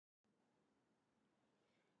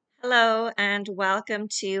Hello and welcome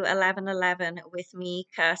to 1111 with me,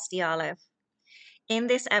 Kirsty Olive. In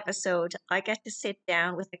this episode, I get to sit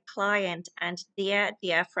down with a client and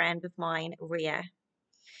dear friend of mine, Rhia.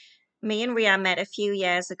 Me and Rhia met a few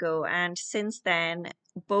years ago, and since then,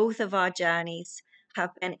 both of our journeys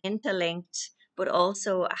have been interlinked, but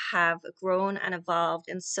also have grown and evolved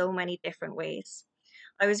in so many different ways.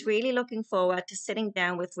 I was really looking forward to sitting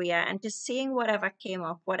down with Rhia and just seeing whatever came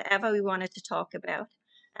up, whatever we wanted to talk about.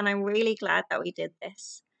 And I'm really glad that we did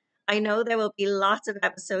this. I know there will be lots of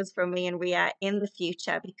episodes from me and Rhia in the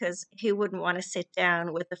future because who wouldn't want to sit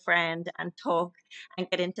down with a friend and talk and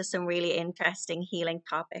get into some really interesting healing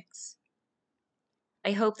topics?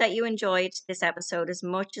 I hope that you enjoyed this episode as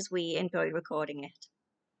much as we enjoyed recording it.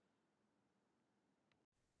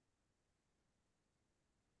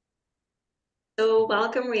 So,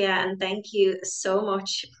 welcome, Rhia, and thank you so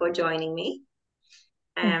much for joining me.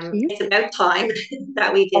 Thank you. It's about time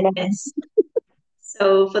that we I did know. this.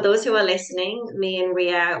 So, for those who are listening, me and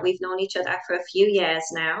Rhia, we've known each other for a few years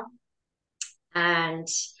now, and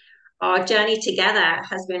our journey together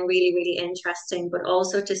has been really, really interesting, but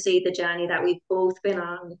also to see the journey that we've both been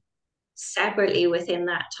on separately within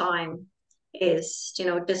that time is,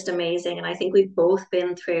 just amazing. And I think we've both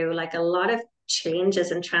been through like a lot of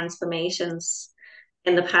changes and transformations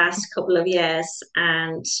in the past couple of years.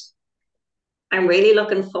 And I'm really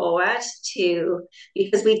looking forward to,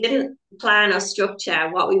 because we didn't plan or structure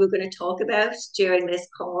what we were going to talk about during this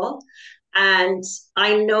call. And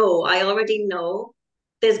I already know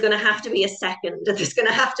there's going to have to be a second, there's going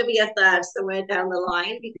to have to be a third somewhere down the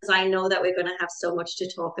line because I know that we're going to have so much to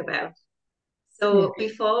talk about. Yeah. So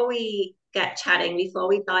before we get chatting, before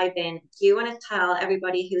we dive in, do you want to tell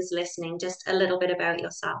everybody who's listening just a little bit about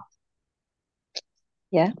yourself?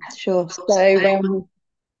 Yeah, sure.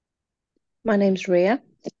 My name's Rhia,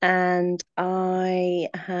 and I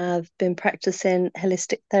have been practicing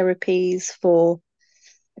holistic therapies for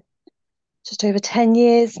just over 10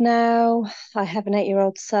 years now. I have an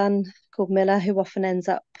 8-year-old son called Miller who often ends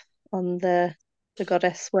up on the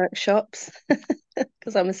goddess workshops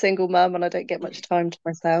because I'm a single mum and I don't get much time to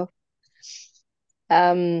myself.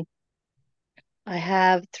 Um, I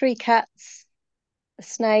have 3 cats, a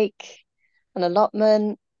snake, an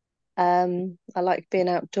allotment. I like being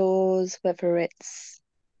outdoors, whether it's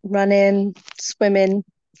running, swimming.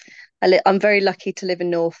 I'm very lucky to live in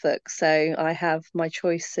Norfolk, so I have my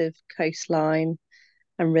choice of coastline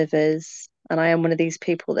and rivers, and I am one of these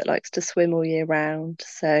people that likes to swim all year round.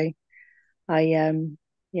 So yeah,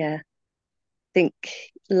 I think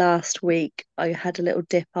last week I had a little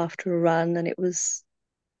dip after a run, and it was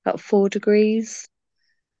about 4 degrees,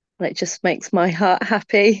 and it just makes my heart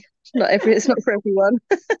happy. It's not for everyone.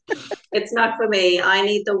 It's not for me. I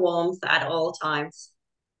need the warmth at all times.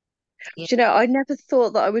 Yeah. Do you know, I never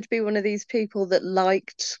thought that I would be one of these people that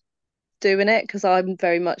liked doing it because I'm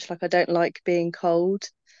very much like I don't like being cold.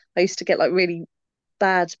 I used to get like really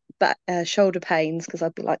bad shoulder pains because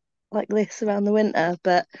I'd be like this around the winter,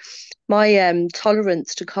 but my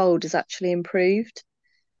tolerance to cold has actually improved,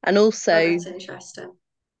 and Oh, also that's interesting.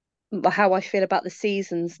 how I feel about the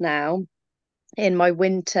seasons now. In my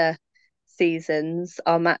winter seasons,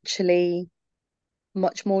 I'm actually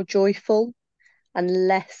much more joyful and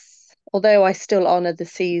less, although I still honor the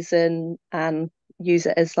season and use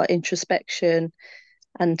it as like introspection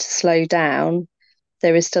and to slow down,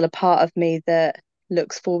 there is still a part of me that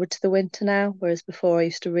looks forward to the winter now, whereas before I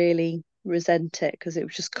used to really resent it because it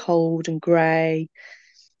was just cold and grey.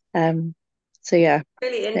 Um, so yeah,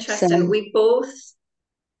 Really it's interesting. We both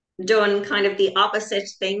done kind of the opposite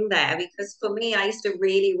thing there because for me, I used to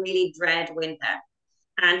really, really dread winter.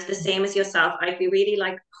 And the same as yourself, I'd be really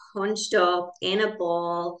like hunched up in a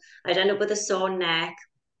ball. I'd end up with a sore neck.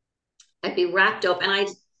 I'd be wrapped up. And I'd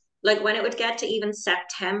like when it would get to even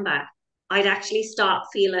September, I'd actually start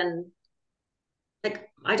feeling like,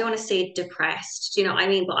 I don't want to say depressed, do you know what I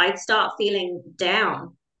mean? But I'd start feeling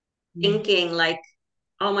down, thinking like,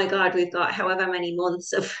 oh my God, we've got however many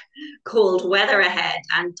months of cold weather ahead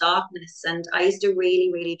and darkness. And I used to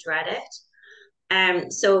really, really dread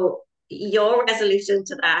it. So your resolution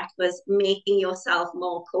to that was making yourself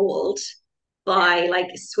more cold by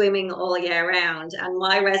like swimming all year round. And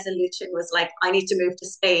my resolution was like, I need to move to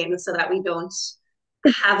Spain so that we don't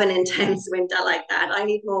have an intense winter like that. I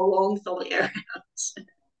need more warmth all year round.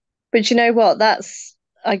 but you know what? That's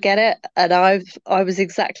I get it, and I was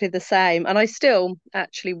exactly the same, and I still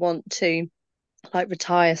actually want to like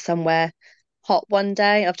retire somewhere hot one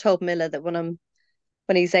day. I've told Miller that when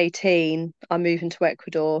he's 18, I'm moving to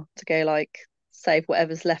Ecuador to go like save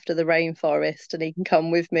whatever's left of the rainforest, and he can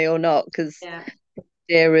come with me or not because Yeah.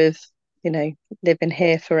 fear of you know, living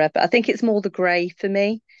here forever. I think it's more the grey for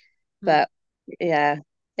me, Mm. but yeah,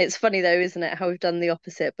 it's funny though, isn't it? How we've done the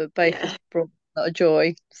opposite, but both have Yeah. brought a lot of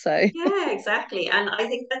joy. So Yeah, exactly. And I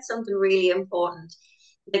think that's something really important,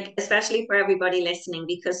 like especially for everybody listening,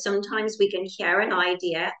 because sometimes we can hear an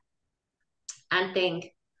idea and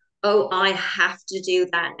think, oh, I have to do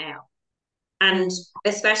that now. And mm,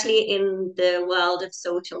 especially in the world of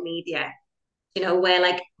social media, where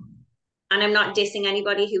like, and I'm not dissing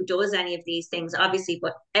anybody who does any of these things, obviously,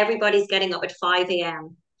 but everybody's getting up at 5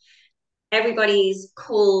 a.m. Everybody's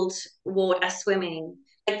cold water swimming.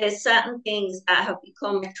 Like there's certain things that have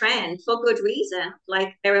become a trend for good reason.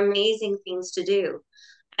 Like they're amazing things to do.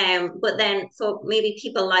 But then for maybe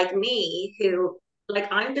people like me who, like,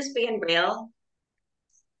 I'm just being real.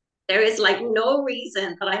 There is like no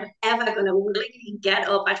reason that I'm ever going to willingly get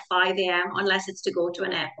up at 5 a.m. unless it's to go to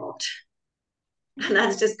an airport. And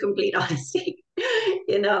that's just complete honesty,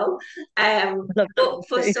 you know. I love that But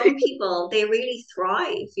for honesty. some people, they really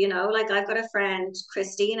thrive, Like I've got a friend,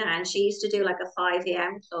 Christina, and she used to do like a 5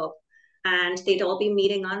 a.m. club, and they'd all be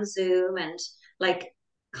meeting on Zoom and like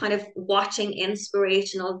kind of watching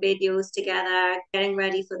inspirational videos together, getting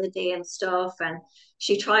ready for the day and stuff. And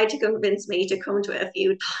she tried to convince me to come to it a few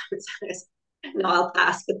times. I was, no, I'll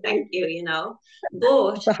pass, but thank you.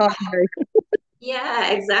 But It's a hard no.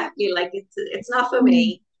 yeah, exactly. Like it's not for Mm.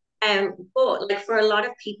 me. But like for a lot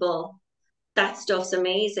of people, that stuff's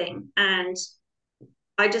amazing. And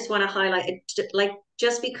I just want to highlight it, like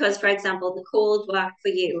just because, for example, the cold worked for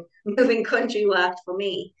you, moving country worked for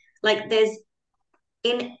me. Like there's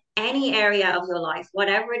in any area of your life,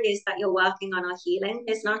 whatever it is that you're working on or healing,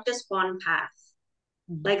 there's not just one path.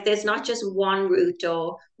 Mm. Like there's not just one route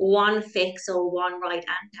or one fix or one right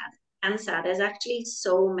answer. There's actually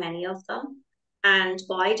so many of them. And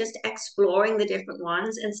by just exploring the different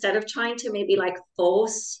ones, instead of trying to maybe like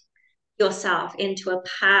force yourself into a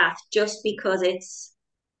path just because it's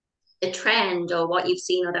a trend or what you've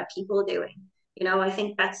seen other people doing, I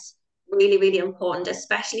think that's really, really important,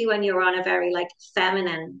 especially when you're on a very like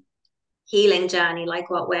feminine healing journey like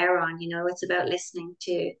what we're on. It's about listening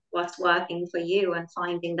to what's working for you and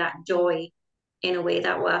finding that joy in a way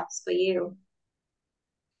that works for you.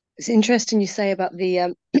 It's interesting you say about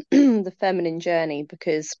the the feminine journey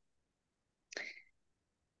because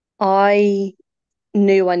I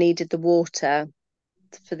knew I needed the water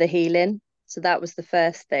for the healing. So that was the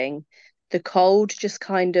first thing. The cold just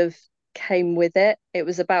kind of came with it. It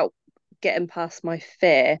was about getting past my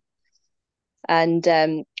fear. And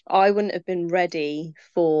I wouldn't have been ready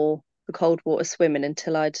for the cold water swimming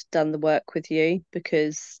until I'd done the work with you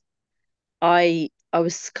because I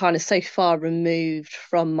was kind of so far removed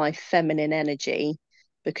from my feminine energy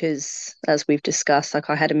because as we've discussed, like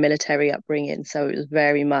I had a military upbringing, so it was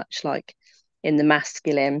very much like in the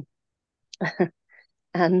masculine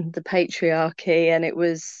and the patriarchy. And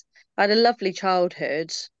I had a lovely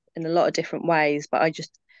childhood in a lot of different ways, but I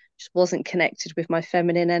just wasn't connected with my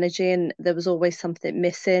feminine energy, and there was always something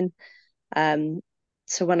missing. Um,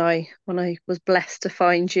 so when I was blessed to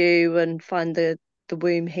find you and find the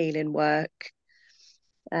womb healing work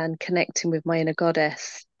and connecting with my inner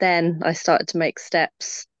goddess, then I started to make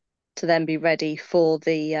steps to then be ready for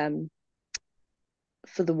the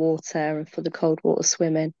water and for the cold water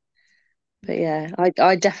swimming. But yeah,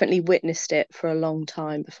 I definitely witnessed it for a long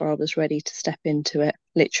time before I was ready to step into it,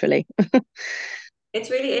 literally. It's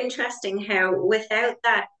really interesting how without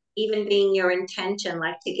that even being your intention,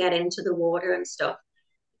 like to get into the water and stuff,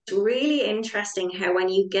 it's really interesting how when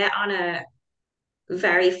you get on a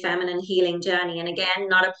very feminine healing journey, and again,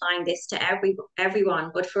 not applying this to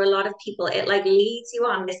everyone, but for a lot of people, it like leads you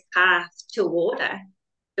on this path to water,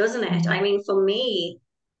 doesn't it? I Mm. mean, for me,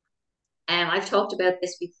 and I've talked about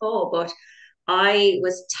this before, but I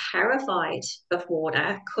was terrified of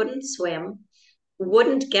water, couldn't swim,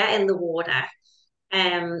 wouldn't get in the water.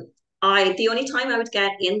 Um, the only time I would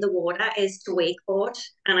get in the water is to wakeboard,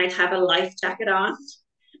 and I'd have a life jacket on,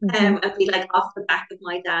 Hmm. and be like off the back of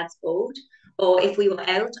my dad's boat. Or if we were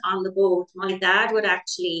out on the boat, my dad would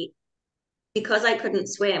actually, because I couldn't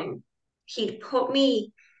swim, he'd put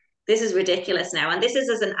me. This is ridiculous now, and this is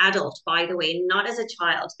as an adult, by the way, not as a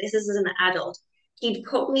child. This is as an adult. He'd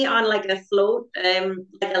put me on like a float,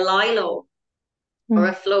 like a lilo or Mm.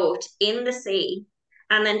 a float in the sea,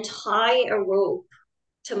 and then tie a rope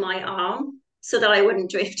to my arm so that I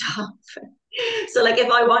wouldn't drift off. So, like,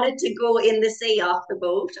 if I wanted to go in the sea off the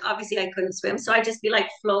boat, obviously I couldn't swim. So I'd just be like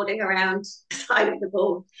floating around the side of the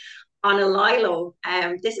boat on a lilo.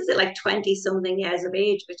 This is at like 20 something years of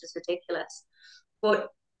age, which is ridiculous. But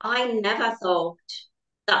I never thought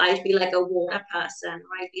that I'd be like a water person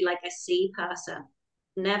or I'd be like a sea person.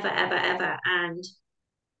 never, ever, ever. And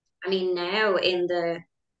I mean, now in the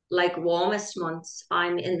like warmest months,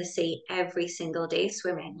 I'm in the sea every single day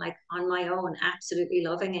swimming, like on my own, absolutely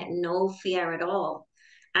loving it, no fear at all.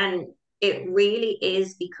 And it really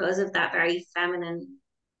is because of that very feminine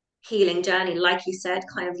healing journey, like you said,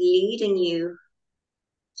 kind of leading you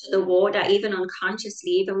to the water, even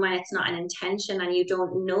unconsciously, even when it's not an intention and you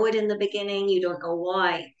don't know it in the beginning, you don't know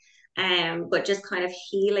why. But just kind of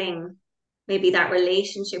healing maybe that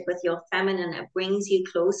relationship with your feminine, it brings you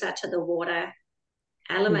closer to the water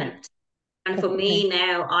Yeah, element. And for definitely. me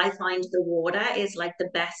now, I find the water is like the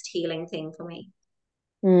best healing thing for me.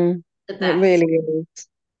 Mm, The it best. really is.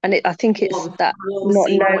 And I think it's Warm, that warm not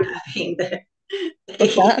seawater knowing being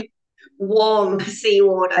what's that. the warm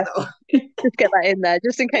seawater though. Just get that in there,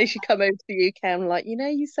 just in case you come over to the UK. I'm like,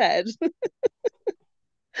 you said.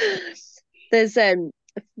 There's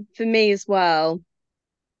for me as well,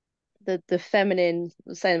 the feminine,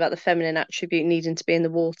 saying about the feminine attribute needing to be in the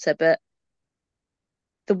water, but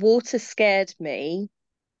the water scared me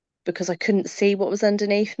because I couldn't see what was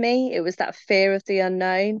underneath me. It was that fear of the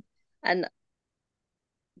unknown. And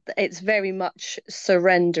it's very much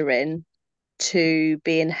surrendering to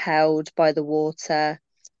being held by the water,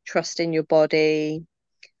 trusting your body.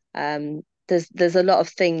 There's a lot of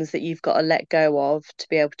things that you've got to let go of to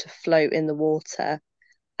be able to float in the water.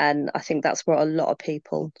 And I think that's what a lot of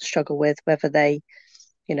people struggle with, whether they,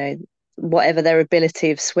 you know, whatever their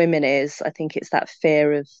ability of swimming is. I think it's that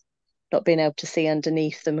fear of not being able to see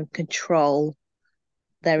underneath them and control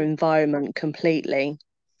their environment completely.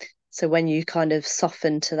 So when you kind of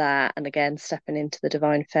soften to that, and again stepping into the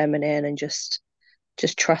divine feminine and just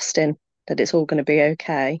trusting that it's all going to be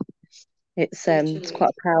okay, it's quite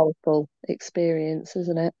Literally, a powerful experience,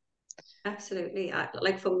 isn't it? absolutely.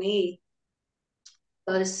 Like for me,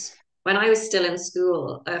 was when I was still in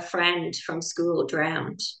school, a friend from school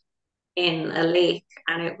drowned in a lake.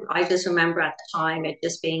 And I just remember at the time it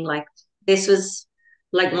just being like, this was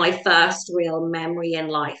like my first real memory in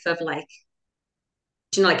life of like,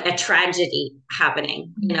 like a tragedy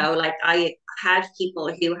happening. Mm. Like I had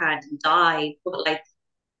people who had died, but like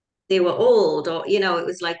they were old or, it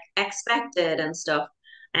was like expected and stuff.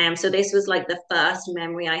 So this was like the first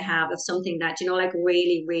memory I have of something that, like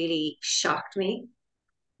really, really shocked me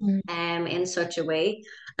Mm. in such a way.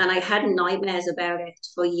 And I had nightmares about it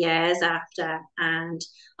for years after. And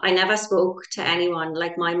I never spoke to anyone.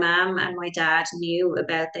 Like my mom and my dad knew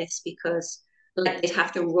about this because like they'd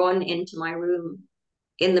have to run into my room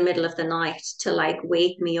in the middle of the night to like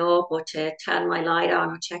wake me up or to turn my light on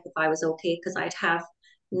or check if I was okay because I'd have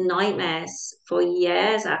nightmares for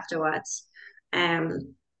years afterwards.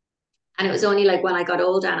 Um, and it was only like when I got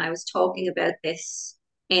older and I was talking about this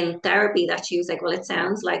in therapy that she was like, well, it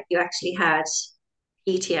sounds like you actually had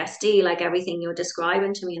PTSD, like everything you're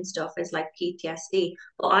describing to me and stuff is like PTSD.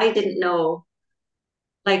 But I didn't know,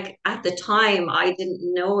 like at the time, I didn't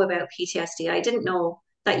know about PTSD. I didn't know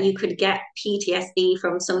that you could get PTSD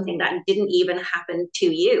from something that didn't even happen to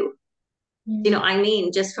you. You know Mm. what I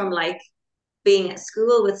mean? Just from like being at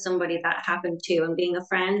school with somebody that happened to and being a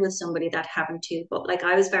friend with somebody that happened to. But like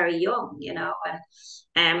I was very young,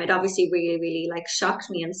 and it obviously really, really like shocked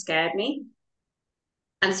me and scared me.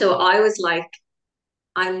 And so I was like,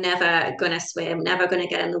 I'm never gonna swim, never gonna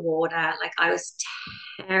get in the water. Like I was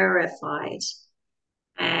terrified.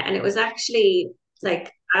 And it was actually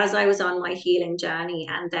like as I was on my healing journey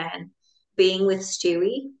and then being with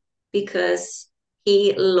Stewie, because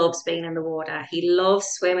he loves being in the water. He loves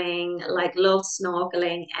swimming, like loves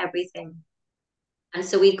snorkeling, everything. And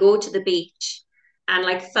so we'd go to the beach and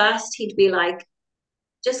like first he'd be like,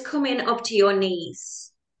 just come in up to your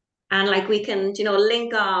knees and like we can,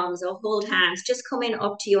 link arms or hold hands, just come in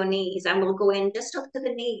up to your knees and we'll go in just up to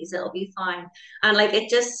the knees, it'll be fine. And like it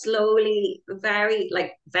just slowly, very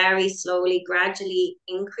slowly, gradually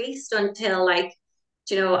increased until like,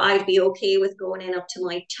 I'd be okay with going in up to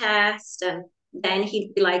my chest. And then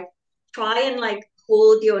he'd be like, try and like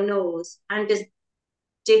hold your nose and just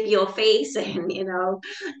dip your face in,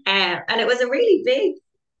 and it was a really big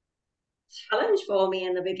challenge for me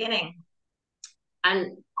in the beginning.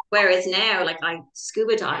 And whereas now, like I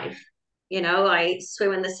scuba dive, I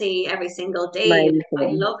swim in the sea every single day. Like, I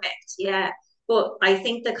Amazing. love it. Yeah. But I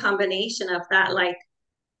think the combination of that, like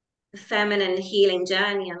feminine healing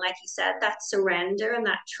journey, and like you said, that surrender and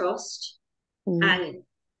that trust, Mm. and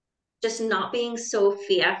just not being so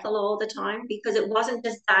fearful all the time, because it wasn't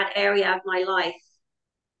just that area of my life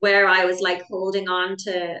where I was like holding on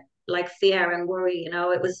to like fear and worry,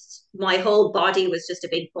 it was my whole body was just a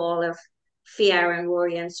big ball of fear and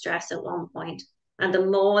worry and stress at one point. And the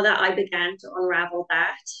more that I began to unravel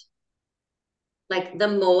that, like the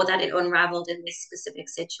more that it unraveled in this specific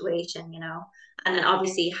situation, and then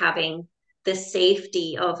obviously having the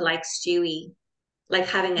safety of like Stewie, like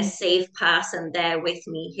having a safe person there with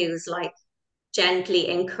me who's like gently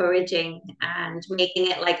encouraging and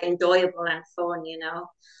making it like enjoyable and fun.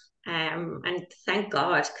 And thank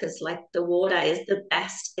God, because like the water is the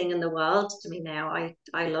best thing in the world to me now.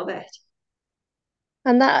 I love it.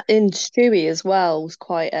 And that in Stewie as well was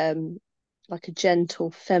quite like a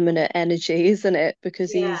gentle feminine energy, isn't it?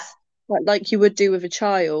 Because Yeah, he's like you would do with a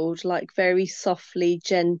child, like very softly,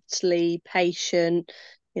 gently, patient,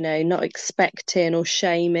 not expecting or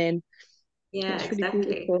shaming. yeah, It's really exactly.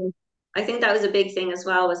 beautiful. I think that was a big thing as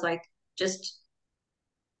well, was like just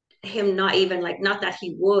him not even like, not that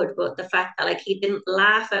he would, but the fact that like he didn't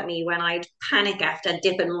laugh at me when I'd panic after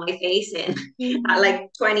dipping my face in at Mm.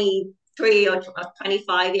 like 23 or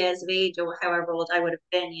 25 years of age or however old I would have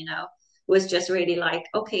been, was just really like,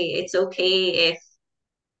 okay, it's okay if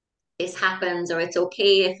this happens, or it's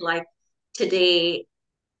okay if like today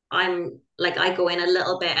I'm like I go in a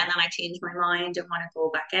little bit and then I change my mind and want to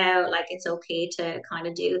go back out. Like it's okay to kind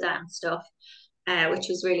of do that and stuff, which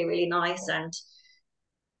was really, really nice. And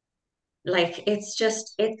like it's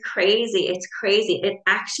crazy. It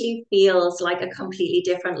actually feels like a completely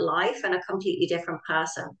different life and a completely different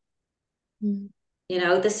person. Mm.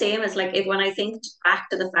 The same as like if when I think back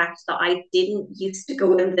to the fact that I didn't used to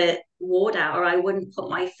go in the water, or I wouldn't put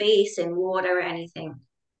my face in water or anything,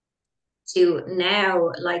 to now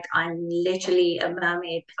like I'm literally a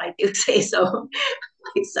mermaid if I do say so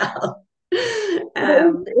myself.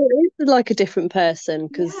 um It is like a different person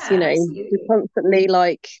because yeah, you're absolutely. constantly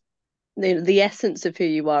like the essence of who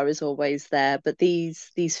you are is always there, but these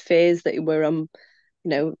fears that we're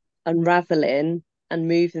unraveling and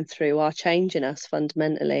moving through are changing us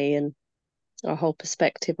fundamentally and our whole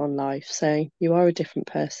perspective on life. So you are a different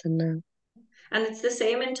person now. And it's the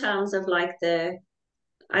same in terms of like the,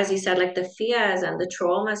 as you said, like the fears and the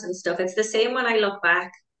traumas and stuff. It's the same when I look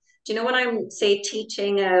back. Do you know when I'm, say,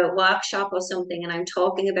 teaching a workshop or something and I'm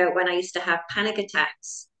talking about when I used to have panic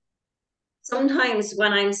attacks? Sometimes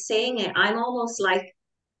when I'm saying it, I'm almost like,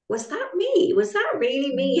 was that me? Was that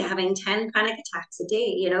really me Mm. having 10 panic attacks a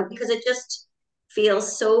day? Because it just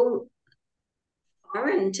feels so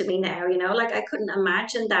foreign to me now, like I couldn't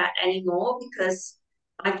imagine that anymore because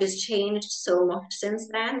I've just changed so much since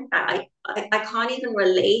then. I can't even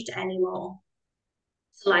relate anymore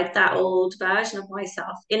to like that old version of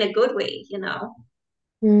myself in a good way.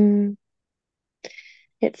 Mm.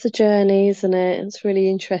 It's a journey, isn't it? It's really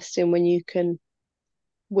interesting when you can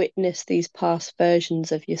witness these past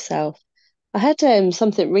versions of yourself. I had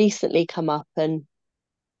something recently come up, and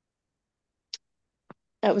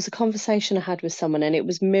it was a conversation I had with someone, and it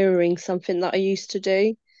was mirroring something that I used to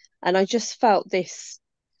do. And I just felt this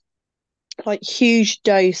like huge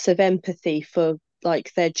dose of empathy for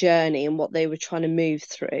like their journey and what they were trying to move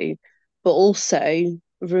through, but also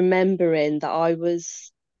remembering that I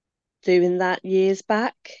was doing that years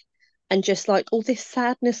back, and just like all this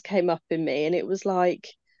sadness came up in me, and it was like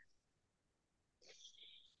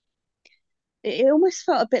it almost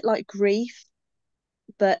felt a bit like grief,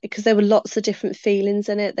 but because there were lots of different feelings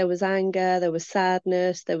in it. There was anger, there was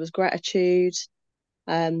sadness, there was gratitude.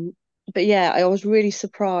 Um, but yeah, I was really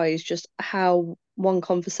surprised just how one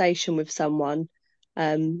conversation with someone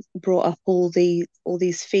brought up all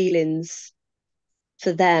these feelings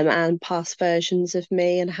for them and past versions of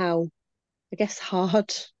me, and how I guess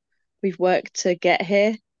hard we've worked to get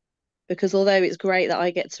here. Because although it's great that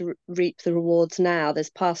I get to reap the rewards now, there's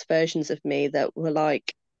past versions of me that were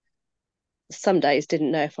like some days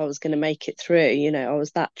didn't know if I was going to make it through. I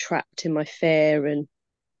was that trapped in my fear and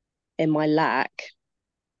in my lack.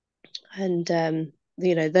 And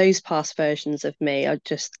those past versions of me are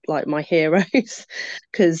just like my heroes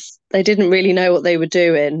because they didn't really know what they were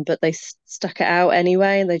doing, but they stuck it out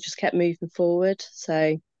anyway, and they just kept moving forward.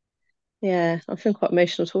 So yeah, I feel quite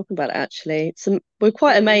emotional talking about it actually. We're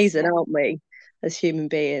quite It is, amazing, yeah. aren't we, as human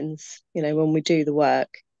beings, when we do the work.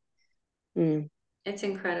 Mm. It's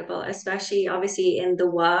incredible, especially obviously in the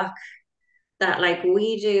work that like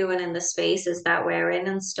we do and in the spaces that we're in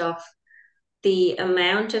and stuff. The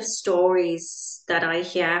amount of stories that I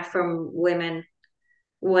hear from women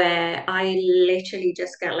where I literally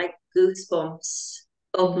just get like goosebumps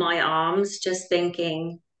up Mm. my arms just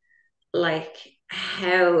thinking like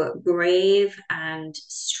how brave and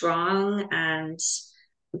strong and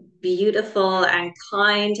beautiful and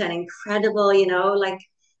kind and incredible, like,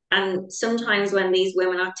 and sometimes when these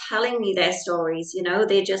women are telling me their stories,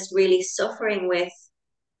 they're just really suffering with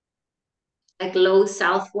like low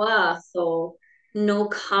self-worth or no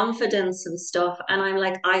confidence and stuff. And I'm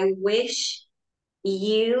like, I wish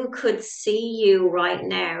you could see you right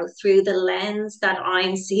now through the lens that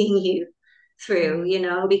I'm seeing you through,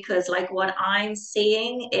 Mm. because like what I'm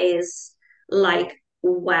seeing is like,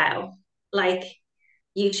 wow, like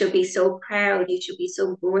you should be so proud, you should be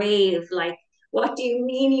so brave. Like, what do you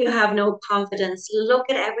mean you have no confidence? Look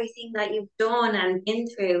at everything that you've done and been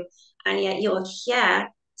through, and yet you're here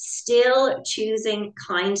still choosing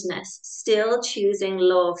kindness, still choosing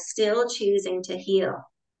love, still choosing to heal,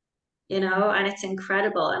 and it's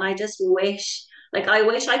incredible. And I just wish, like, I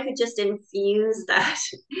wish I could just infuse that,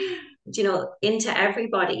 into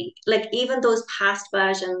everybody. Like, even those past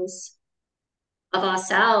versions of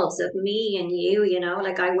ourselves, of me and you,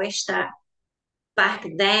 like, I wish that back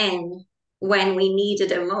then, when we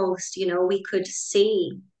needed it most, we could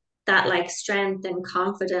see that like strength and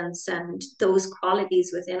confidence and those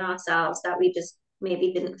qualities within ourselves that we just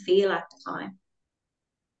maybe didn't feel at the time.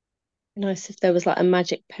 Nice if there was like a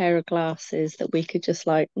magic pair of glasses that we could just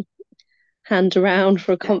like hand around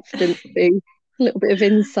for a confidence boost, a little bit of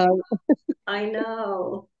insight. I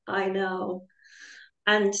know, I know.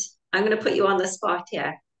 And I'm going to put you on the spot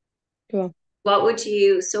here. Go on. What would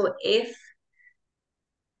you, so if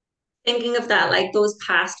thinking of that, like those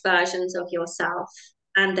past versions of yourself,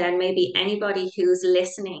 and then maybe anybody who's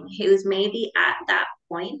listening, who's maybe at that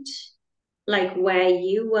point, like where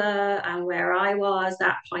you were and where I was,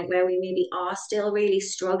 that point where we maybe are still really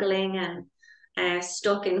struggling and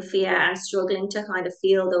stuck in fear and struggling to kind of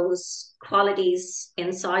feel those qualities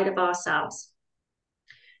inside of ourselves.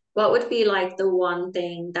 What would be like the one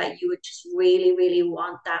thing that you would just really, really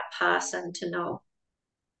want that person to know?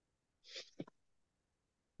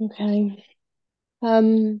 Okay.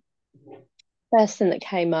 Um, First thing that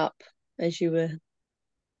came up as you were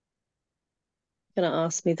going to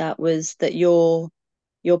ask me that was that your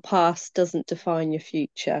past doesn't define your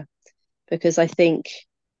future, because I think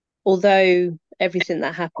although everything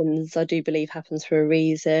that happens, I do believe happens for a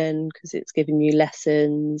reason because it's giving you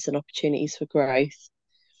lessons and opportunities for growth.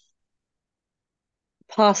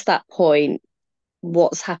 Past that point,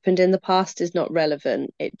 what's happened in the past is not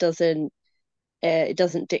relevant. It doesn't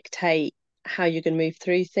dictate how you're going to move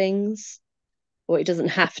through things, or it doesn't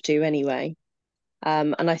have to anyway.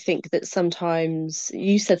 And I think that sometimes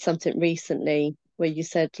you said something recently where you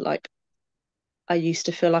said like I used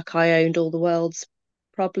to feel like I owned all the world's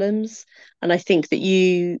problems. And I think that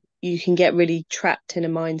you can get really trapped in a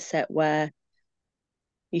mindset where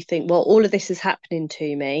you think, well, all of this is happening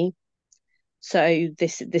to me. So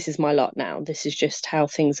this is my lot now. This is just how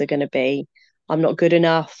things are going to be. I'm not good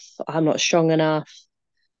enough. I'm not strong enough.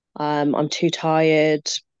 I'm too tired.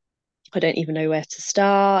 I don't even know where to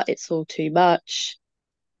start. It's all too much.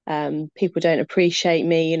 People don't appreciate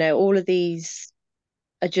me. All of these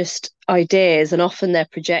are just ideas, and often they're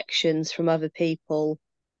projections from other people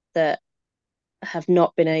that have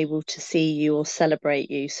not been able to see you or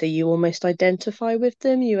celebrate you. So you almost identify with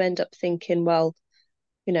them. You end up thinking, well,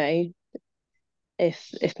 you know,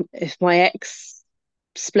 if my ex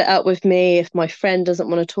split up with me, if my friend doesn't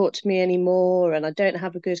want to talk to me anymore, and I don't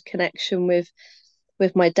have a good connection with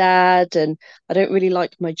my dad, and I don't really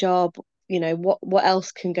like my job, what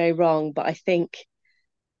else can go wrong? But I think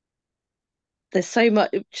there's so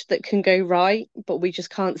much that can go right, but we just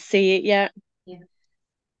can't see it yet. Yeah.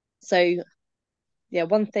 So yeah,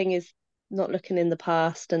 one thing is not looking in the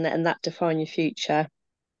past and that define your future,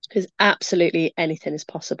 because absolutely anything is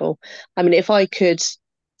possible. I mean, if I could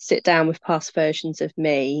sit down with past versions of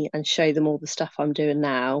me and show them all the stuff I'm doing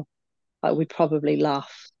now, I would probably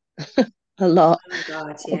laugh a lot Oh my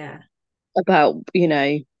God, yeah. about,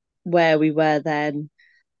 where we were then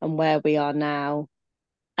and where we are now.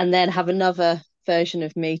 And then have another version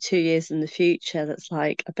of me 2 years in the future that's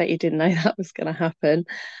like, I bet you didn't know that was going to happen.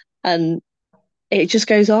 And it just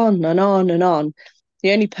goes on and on and on.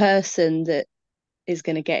 The only person that is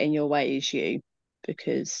going to get in your way is you,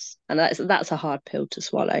 and that's a hard pill to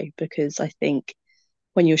swallow, because I think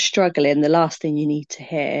when you're struggling, the last thing you need to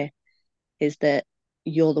hear is that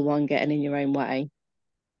you're the one getting in your own way.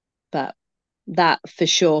 But that for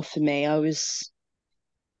sure for me, I was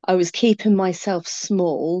keeping myself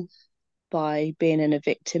small by being in a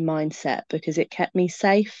victim mindset because it kept me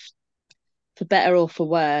safe, for better or for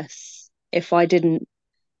worse. If I didn't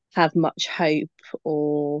have much hope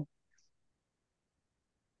or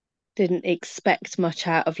didn't expect much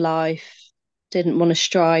out of life, didn't want to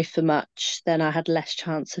strive for much, then I had less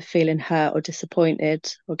chance of feeling hurt or disappointed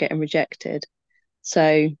or getting rejected.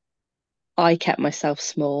 So I kept myself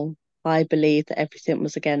small. I believed that everything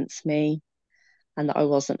was against me and that I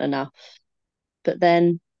wasn't enough. But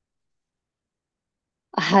then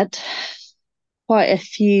I had quite a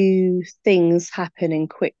few things happen in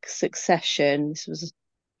quick succession. This was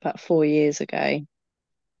about 4 years ago.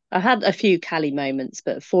 I had a few Cali moments,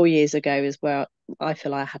 but 4 years ago is where I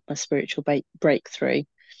feel I had my spiritual breakthrough.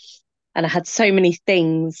 And I had so many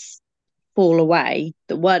things fall away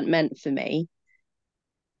that weren't meant for me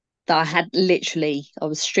that I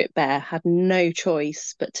was stripped bare, had no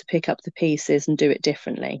choice but to pick up the pieces and do it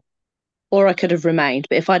differently. Or I could have remained.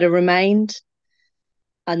 But if I'd have remained,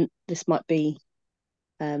 and this might be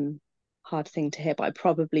hard thing to hear, but I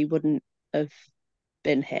probably wouldn't have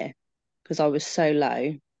been here because I was so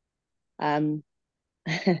low. Um,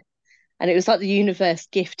 and it was like the universe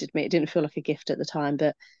gifted me. It didn't feel like a gift at the time,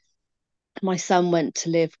 but my son went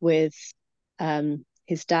to live with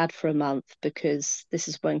his dad for a month because this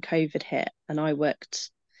is when COVID hit, and I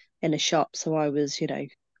worked in a shop, so I was,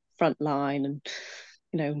 front line and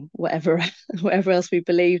whatever whatever else we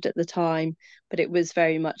believed at the time. But it was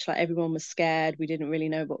very much like everyone was scared. We didn't really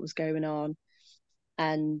know what was going on,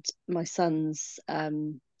 and my son's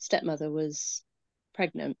stepmother was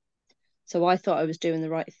pregnant. So I thought I was doing the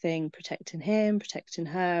right thing, protecting him, protecting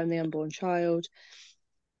her and the unborn child.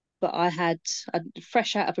 But I'd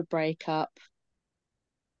fresh out of a breakup.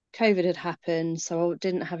 COVID had happened, so I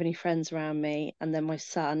didn't have any friends around me. And then my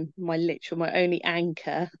son, my only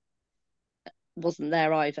anchor, wasn't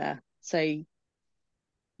there either. So,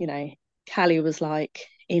 Callie was like,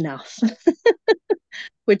 enough.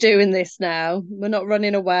 We're doing this now. We're not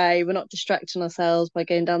running away. We're not distracting ourselves by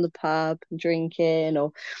going down the pub and drinking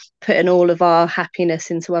or putting all of our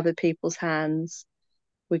happiness into other people's hands.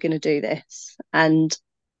 We're going to do this. And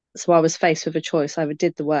so I was faced with a choice. I either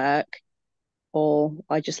did the work or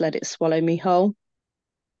I just let it swallow me whole.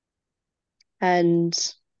 And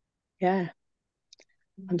yeah,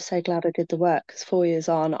 I'm so glad I did the work because 4 years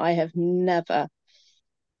on, I have never,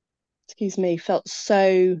 excuse me, felt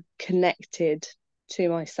so connected to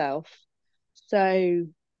myself. So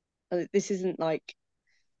this isn't like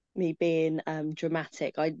me being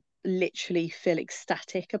dramatic. I literally feel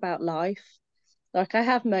ecstatic about life. Like I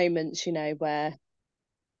have moments, where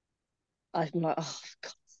I'm like, oh, for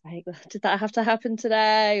God's sake, did that have to happen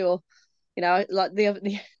today? Or, like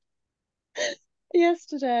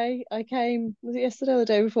yesterday, was it yesterday or the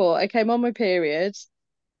day before? I came on my period.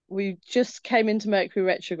 We just came into Mercury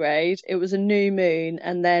retrograde. It was a new moon,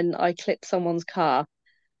 and then I clipped someone's car,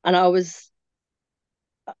 and I was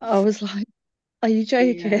like, "Are you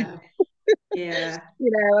joking?" Yeah. Yeah.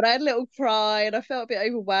 And I had a little cry and I felt a bit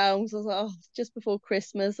overwhelmed. So I was like, oh, it's just before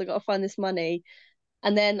Christmas. I got to find this money.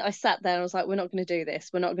 And then I sat there and I was like, we're not going to do this.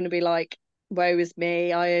 We're not going to be like, woe is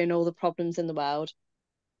me. I own all the problems in the world.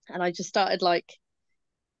 And I just started like,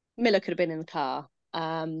 Miller could have been in the car.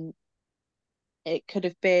 It could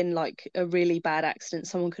have been like a really bad accident.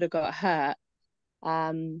 Someone could have got hurt.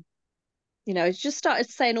 Um, I just started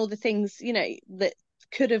saying all the things, that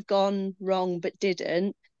could have gone wrong but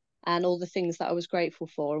didn't, and all the things that I was grateful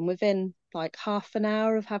for. And within like half an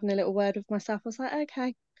hour of having a little word with myself, I was like,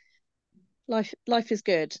 okay, life is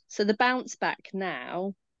good. So the bounce back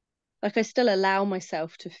now, like I still allow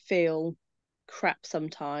myself to feel crap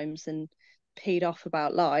sometimes and peed off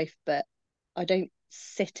about life, but I don't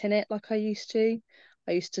sit in it like I used to.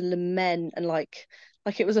 I used to lament and like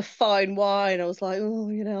it was a fine wine. I was like, oh,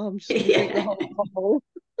 I'm just gonna drink the Yeah. whole bottle.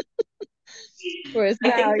 Whereas I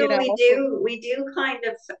now, think though I thought, we do kind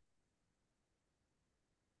of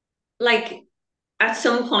like at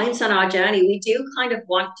some points on our journey, we do kind of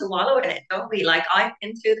want to wallow in it, don't we? Like I've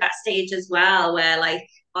been through that stage as well, where like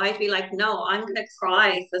I'd be like, no, I'm gonna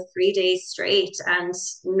cry for 3 days straight, and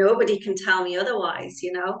nobody can tell me otherwise.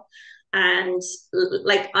 And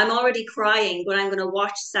like I'm already crying, but I'm gonna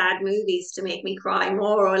watch sad movies to make me cry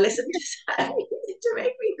more, or listen to sad music to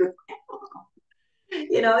make me cry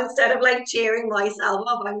instead of like cheering myself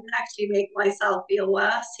up, I'm gonna actually make myself feel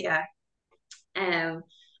worse here. Um,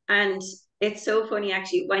 and it's so funny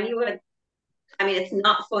actually when you were I mean, it's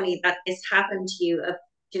not funny that this happened to you of,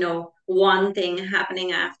 one thing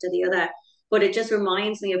happening after the other, but it just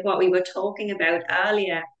reminds me of what we were talking about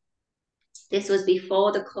earlier. This was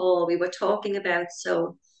before the call. We were talking about,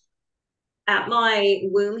 so at my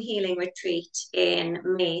womb healing retreat in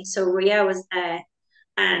May, so Rhia was there.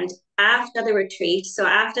 And after the retreat, so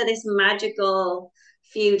after this magical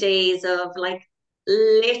few days of like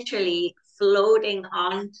literally floating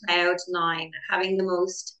on cloud 9, having the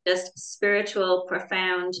most just spiritual,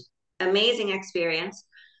 profound, amazing experience,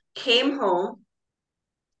 came home.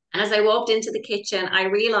 And as I walked into the kitchen, I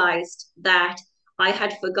realized that I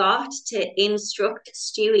had forgot to instruct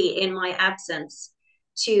Stewie in my absence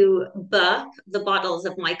to bulk the bottles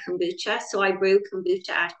of my kombucha. So I brew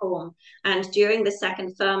kombucha at home. And during the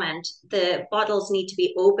second ferment, the bottles need to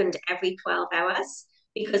be opened every 12 hours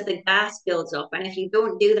because the gas builds up. And if you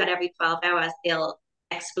don't do that every 12 hours, they'll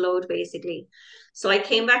explode basically. So I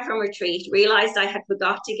came back from retreat, realized I had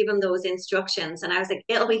forgot to give him those instructions. And I was like,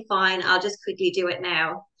 it'll be fine. I'll just quickly do it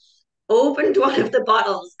now. Opened one of the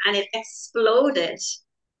bottles and it exploded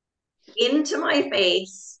into my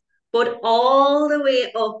face, but all the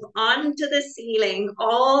way up onto the ceiling,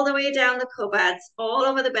 all the way down the cupboards, all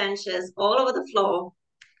over the benches, all over the floor.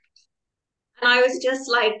 And I was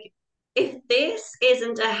just like, if this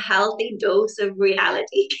isn't a healthy dose of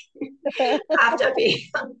reality after being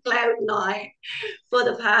on cloud nine for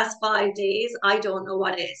the past 5 days, I don't know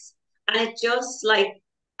what is. And it just like,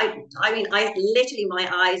 I mean, I literally, my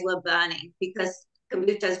eyes were burning because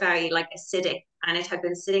kombucha is very like acidic and it had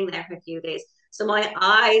been sitting there for a few days. So my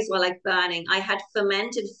eyes were like burning. I had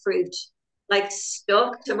fermented fruit like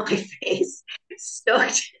stuck to my face, stuck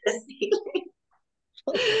to the ceiling.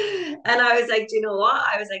 And I was like, do you know what?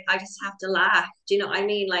 I was like, I just have to laugh. Do you know what I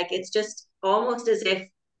mean? Like, it's just almost as if,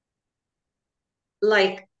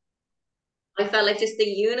 like, I felt like just the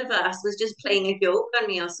universe was just playing a joke on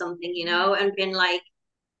me or something, and been like,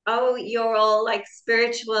 oh, you're all like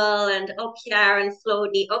spiritual and up here and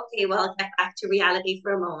floaty. Okay, well, get back to reality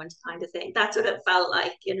for a moment, kind of thing. That's what it felt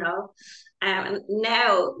like. And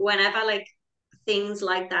now, whenever like things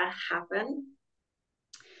like that happen,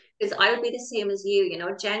 because I would be the same as you,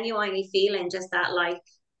 genuinely feeling just that like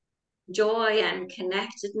joy and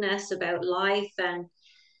connectedness about life and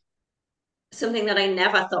something that I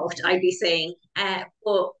never thought I'd be saying.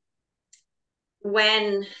 But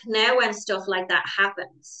when stuff like that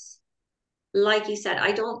happens, like you said,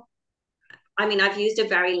 I mean, I've used a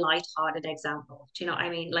very light-hearted example. Do you know what I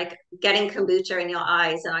mean? Like getting kombucha in your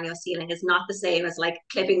eyes and on your ceiling is not the same as like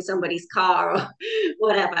clipping somebody's car or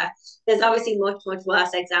whatever. There's obviously much, much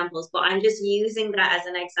worse examples, but I'm just using that as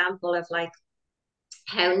an example of like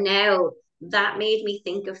how now that made me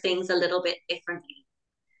think of things a little bit differently.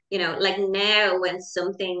 Like now when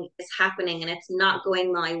something is happening and it's not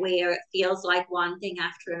going my way or it feels like one thing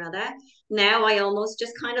after another, now I almost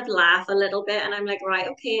just kind of laugh a little bit and I'm like, right,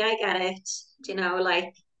 okay, I get it.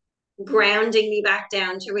 Like grounding me back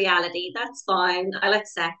down to reality. That's fine. I'll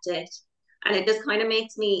accept it. And it just kind of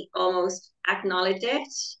makes me almost acknowledge it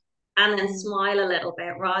and then smile a little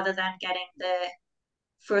bit rather than getting the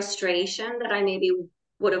frustration that I maybe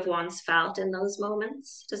would have once felt in those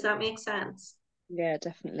moments. Does that make sense? Yeah,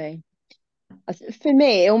 definitely. For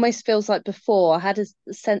me, it almost feels like before I had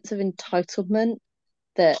a sense of entitlement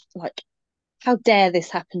that, like, how dare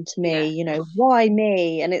this happen to me? Yeah. Why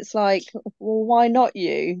me? And it's like, well, why not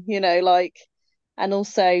you? Like, and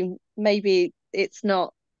also maybe it's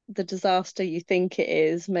not the disaster you think it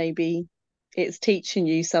is. Maybe it's teaching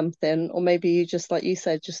you something, or maybe you just, like you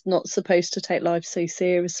said, just not supposed to take life so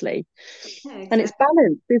seriously. Yeah, And it's exactly.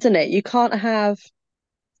 balance, isn't it? You can't have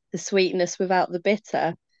the sweetness without the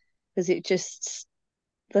bitter because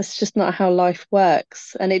that's just not how life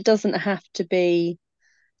works. And it doesn't have to be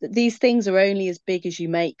these things are only as big as you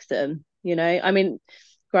make them. I mean,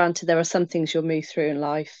 granted, there are some things you'll move through in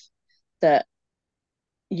life that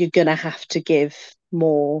you're gonna have to give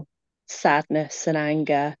more sadness and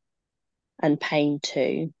anger and pain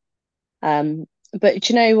to. But do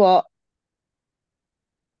you know what?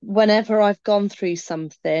 Whenever I've gone through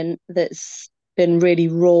something that's been really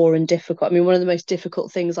raw and difficult, I mean, one of the most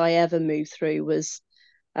difficult things I ever moved through was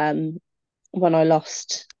um, when I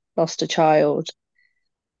lost a child.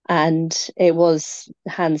 And it was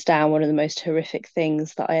hands down one of the most horrific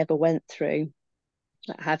things that I ever went through,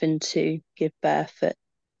 like having to give birth at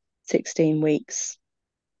 16 weeks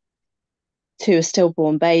to a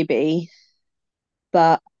stillborn baby.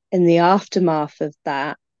 But in the aftermath of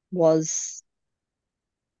that was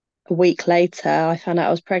a week later, I found out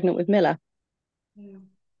I was pregnant with Miller. Yeah.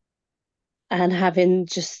 And having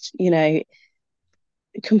just,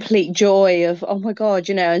 complete joy of, oh my God,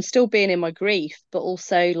 and still being in my grief, but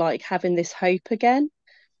also like having this hope again.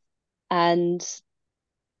 And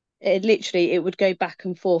it would go back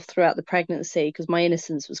and forth throughout the pregnancy because my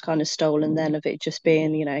innocence was kind of stolen then of it just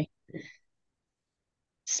being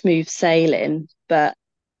smooth sailing. But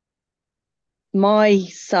my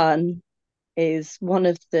son is one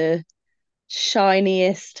of the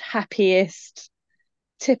shiniest, happiest,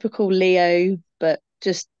 typical Leo, but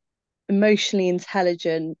just emotionally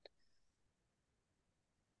intelligent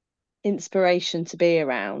inspiration to be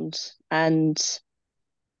around. And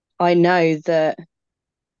I know that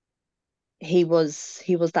he was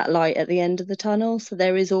that light at the end of the tunnel. So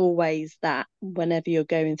there is always that whenever you're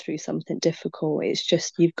going through something difficult, it's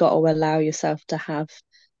just you've got to allow yourself to have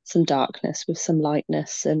some darkness with some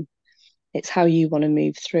lightness, and it's how you want to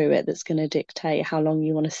move through it that's going to dictate how long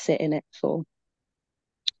you want to sit in it for.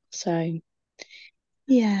 So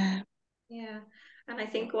yeah. Yeah. And I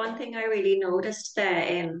think one thing I really noticed there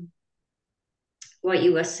in what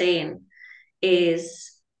you were saying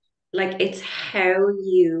is like it's how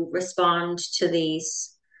you respond to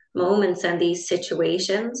these moments and these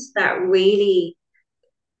situations that really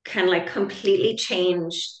can like completely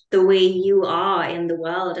change the way you are in the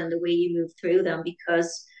world and the way you move through them.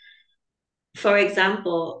 Because, for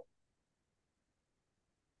example,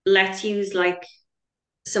 let's use like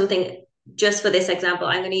something just for this example,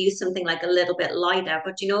 I'm going to use something like a little bit lighter,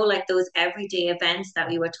 but like those everyday events that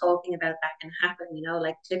we were talking about that can happen,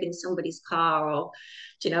 like clipping somebody's car or,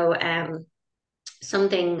 you know, um,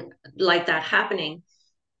 something like that happening.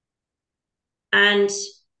 And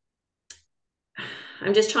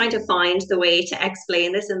I'm just trying to find the way to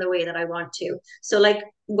explain this in the way that I want to. So, like,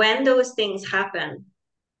 when those things happen,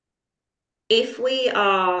 if we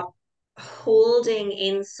are holding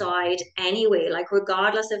inside anyway, like,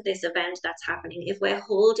 regardless of this event that's happening, if we're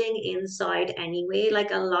holding inside anyway,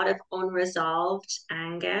 like a lot of unresolved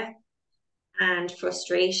anger and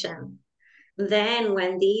frustration, then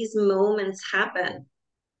when these moments happen,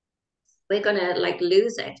 we're going to like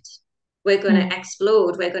lose it. We're going Mm. to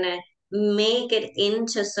explode. We're going to make it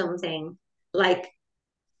into something like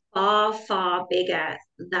far, far bigger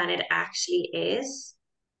than it actually is.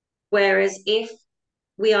 Whereas if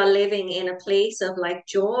we are living in a place of like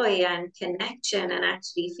joy and connection and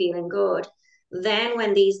actually feeling good, then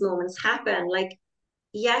when these moments happen, like,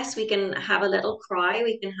 yes, we can have a little cry,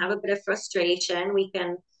 we can have a bit of frustration, we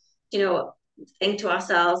can, you know, think to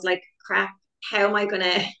ourselves, like, crap, how am I going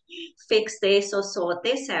to fix this or sort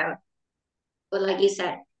this out? But like you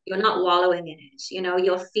said, you're not wallowing in it.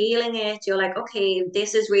 You're feeling it. You're like, okay,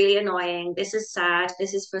 this is really annoying. This is sad.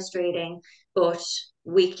 This is frustrating. But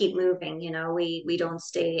we keep moving. We don't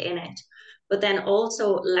stay in it. But then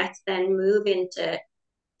also let's then move into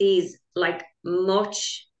these like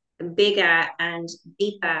much bigger and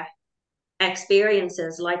deeper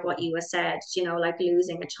experiences, like what you were said. Like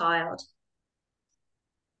losing a child.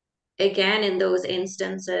 Again, in those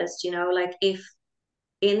instances, like if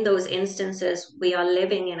in those instances we are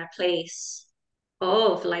living in a place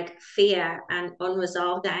of like fear and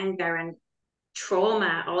unresolved anger and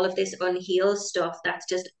trauma, all of this unhealed stuff that's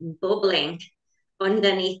just bubbling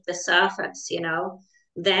underneath the surface,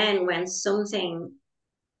 then when something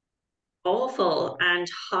awful and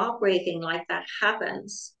heartbreaking like that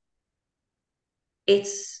happens,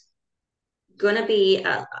 it's going to be,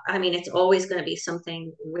 I mean, it's always going to be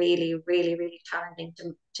something really, really, really challenging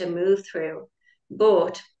to move through.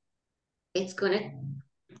 But it's going to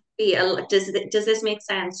be does this make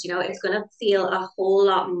sense? It's going to feel a whole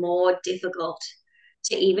lot more difficult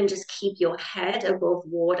to even just keep your head above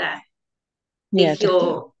water Yeah, if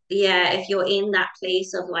definitely. you're in that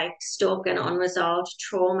place of like stuck and unresolved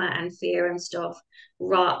trauma and fear and stuff,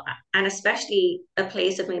 raw, and especially a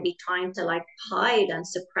place of maybe trying to like hide and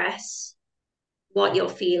suppress what you're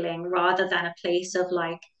feeling rather than a place of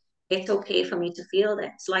like, it's okay for me to feel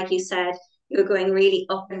this. Like you said, you're going really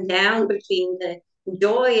up and down between the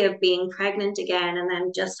joy of being pregnant again and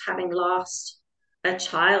then just having lost a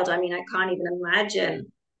child. I mean, I can't even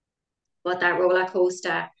imagine what that roller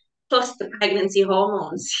coaster plus the pregnancy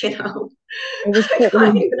hormones, It was I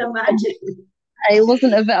can't even imagine. it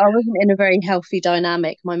wasn't I wasn't in a very healthy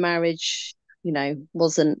dynamic. My marriage,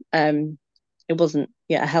 wasn't it wasn't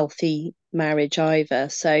a healthy marriage either.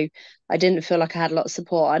 So I didn't feel like I had a lot of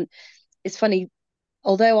support. And it's funny,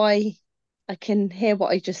 although I can hear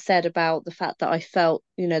what I just said about the fact that I felt,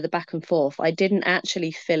 the back and forth, I didn't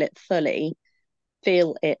actually feel it fully,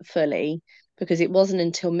 because it wasn't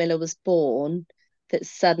until Miller was born that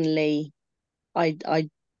suddenly I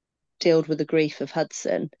dealt with the grief of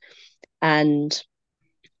Hudson. And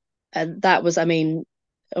that was, I mean,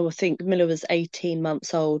 I think Miller was 18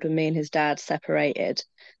 months old when me and his dad separated,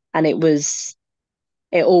 and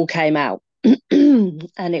it all came out. And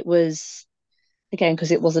it was, again,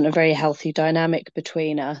 because it wasn't a very healthy dynamic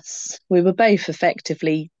between us. We were both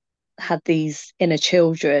effectively had these inner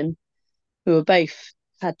children. We were both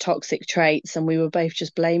had toxic traits, and we were both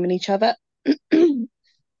just blaming each other.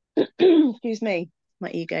 Excuse me, my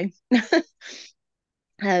ego.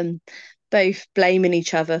 um, Both blaming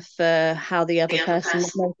each other for how the other The other person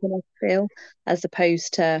was person. making us feel, as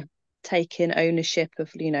opposed to taking ownership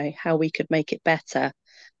of, how we could make it better.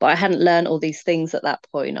 But I hadn't learned all these things at that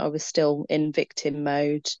point. I was still in victim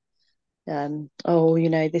mode. Oh,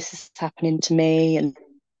 this is happening to me, and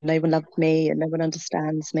no one loves me, and no one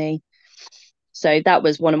understands me. So that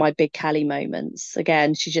was one of my big Callie moments.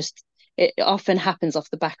 Again, it often happens off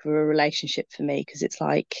the back of a relationship for me because it's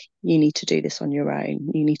like, you need to do this on your own.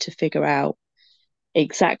 You need to figure out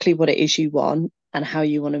exactly what it is you want and how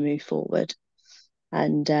you want to move forward.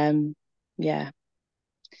 And yeah,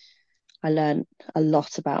 I learned a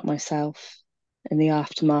lot about myself in the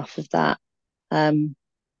aftermath of that. Um,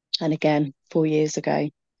 and again, 4 years ago,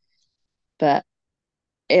 but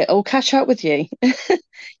it'll catch up with you.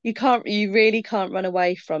 You really can't run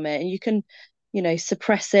away from it. And you can,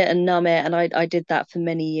 suppress it and numb it. And I did that for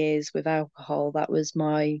many years with alcohol. That was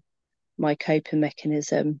my coping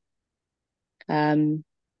mechanism. Um,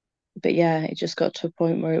 but yeah, it just got to a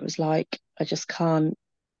point where it was like, I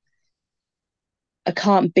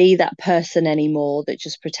can't be that person anymore that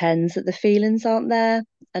just pretends that the feelings aren't there.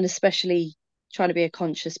 And especially trying to be a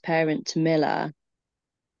conscious parent to Miller,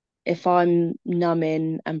 if I'm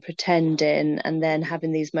numbing and pretending and then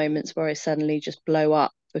having these moments where I suddenly just blow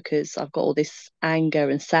up because I've got all this anger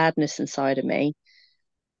and sadness inside of me,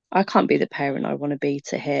 I can't be the parent I want to be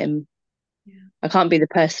to him. Yeah. I can't be the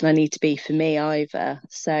person I need to be for me either.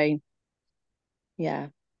 So yeah.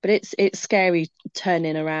 But it's scary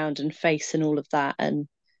turning around and facing all of that. And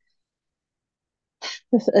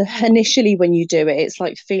initially when you do it, it's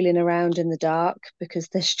like feeling around in the dark because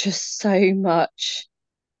there's just so much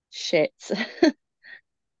shit.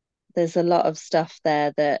 There's a lot of stuff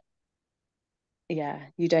there that, yeah,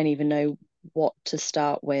 you don't even know what to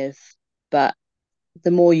start with. But the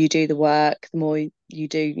more you do the work, the more you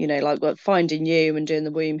do, like what finding you and doing the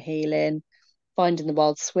womb healing, finding the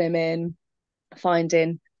wild swimming,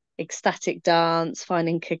 finding ecstatic dance,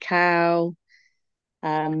 finding cacao,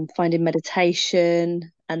 finding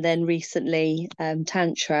meditation, and then recently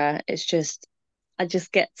tantra. It's just I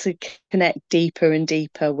just get to connect deeper and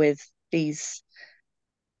deeper with these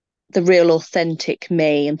the real authentic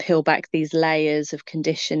me and peel back these layers of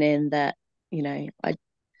conditioning that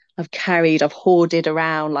I've hoarded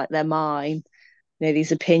around like they're mine.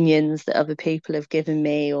 These opinions that other people have given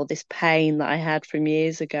me, or this pain that I had from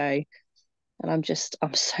years ago. And I'm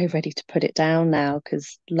so ready to put it down now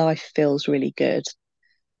because life feels really good.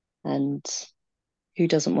 And who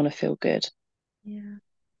doesn't want to feel good? Yeah.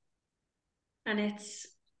 And it's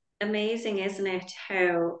amazing, isn't it?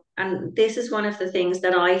 How, and this is one of the things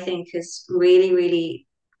that I think is really, really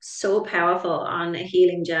so powerful on a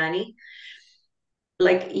healing journey.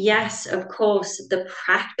 Like, yes, of course, the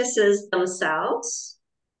practices themselves,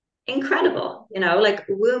 incredible, like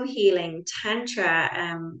womb healing,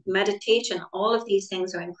 tantra, meditation, all of these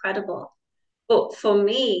things are incredible. But for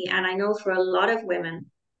me, and I know for a lot of women,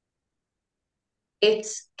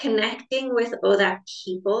 it's connecting with other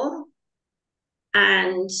people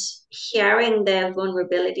and hearing their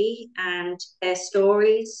vulnerability and their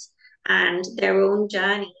stories and their own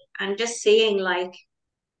journey, and just seeing like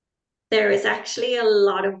there is actually a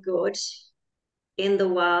lot of good in the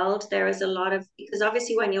world. There is a lot of, because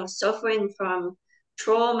obviously when you're suffering from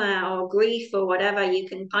trauma or grief or whatever, you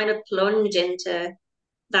can kind of plunge into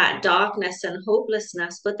that darkness and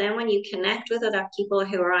hopelessness. But then when you connect with other people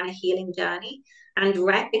who are on a healing journey and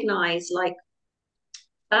recognize, like,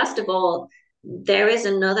 first of all, there is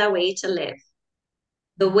another way to live.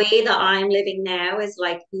 The way that I'm living now is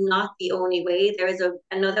like not the only way. There is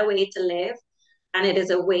another way to live. And it is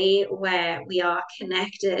a way where we are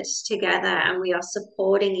connected together and we are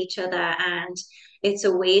supporting each other. And it's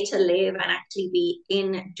a way to live and actually be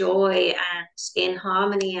in joy and in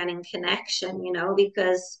harmony and in connection,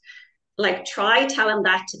 because like try telling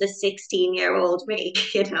that to the 16-year-old me,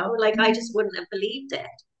 like I just wouldn't have believed it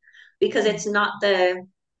because it's not the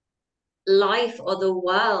life or the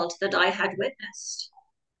world that I had witnessed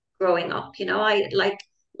growing up. I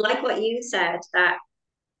like what you said, that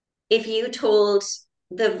if you told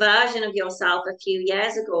the version of yourself a few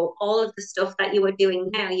years ago all of the stuff that you were doing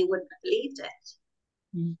now, you wouldn't have believed it,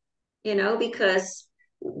 Mm. because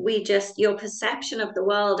your perception of the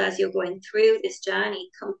world as you're going through this journey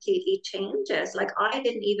completely changes. Like I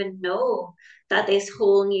didn't even know that this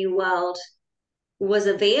whole new world was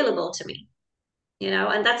available to me,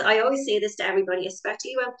 and that's, I always say this to everybody,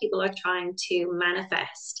 especially when people are trying to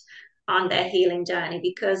manifest on their healing journey,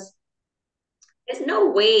 because there's no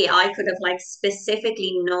way I could have like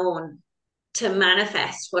specifically known to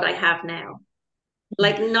manifest what I have now.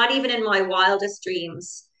 Like not even in my wildest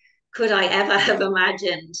dreams could I ever have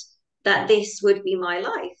imagined that this would be my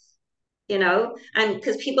life. And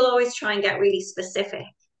because people always try and get really specific,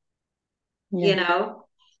 you Yeah. know,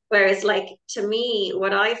 whereas like to me,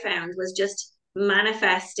 what I found was just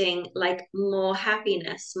manifesting like more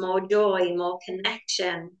happiness, more joy, more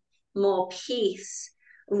connection, more peace,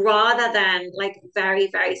 rather than like very,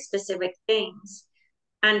 very specific things.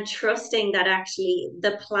 And trusting that actually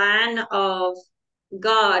the plan of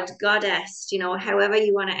God, goddess, however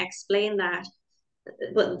you want to explain that,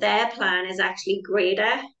 but their plan is actually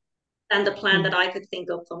greater than the plan that Mm. I could think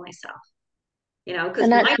of for myself. Because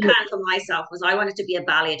And my actually, plan for myself was I wanted to be a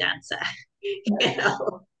ballet dancer, you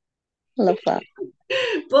know. I love that.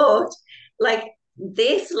 But like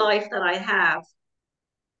this life that I have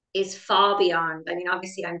is far beyond. I mean,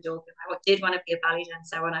 obviously, I'm joking. I did want to be a ballet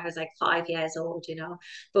dancer when I was like 5 years old,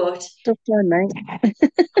 but Just fine, mate.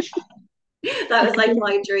 that You was could like do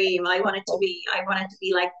my dream. it. I wanted to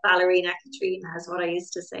be like ballerina Katrina, is what I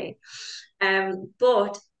used to say.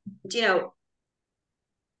 But you know,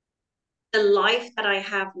 the life that I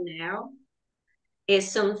have now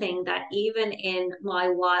is something that even in my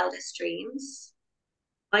wildest dreams,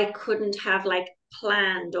 I couldn't have like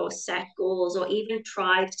planned or set goals or even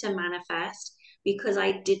tried to manifest because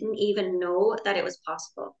I didn't even know that it was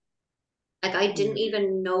possible. Like I didn't Mm.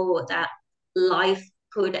 even know that life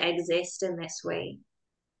could exist in this way,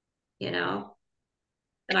 you know?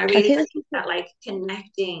 And I I really think think this that like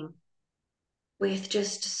connecting with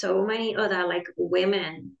just so many other like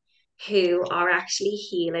women who are actually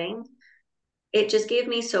healing, it just gave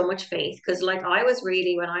me so much faith because like I was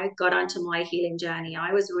really, when I got onto my healing journey,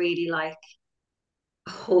 I was really like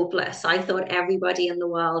hopeless. I thought everybody in the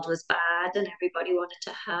world was bad and everybody wanted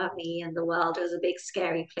to hurt me and the world was a big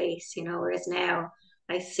scary place, whereas now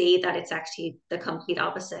I see that it's actually the complete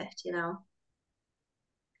opposite.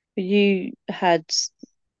 you had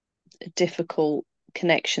difficult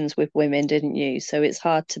connections with women, didn't you? So it's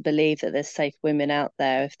hard to believe that there's safe women out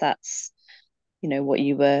there if that's, what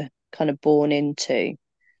you were kind of born into.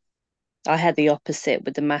 I had the opposite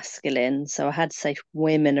with the masculine, so I had safe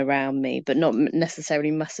women around me, but not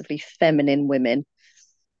necessarily massively feminine women.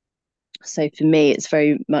 So for me, it's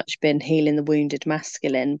very much been healing the wounded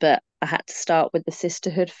masculine, but I had to start with the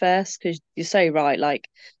sisterhood first because you're so right. Like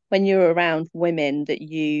when you're around women that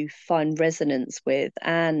you find resonance with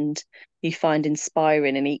and you find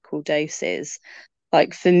inspiring in equal doses.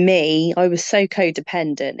 Like for me, I was so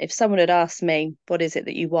codependent. If someone had asked me, what is it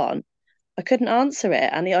that you want? I couldn't answer it.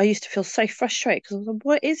 And I used to feel so frustrated because I was like,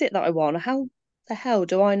 what is it that I want? How the hell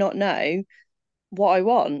do I not know what I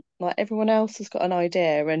want? Like everyone else has got an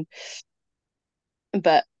idea.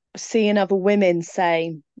 But seeing other women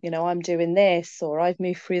say, I'm doing this or I've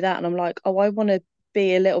moved through that, and I'm like, oh, I want to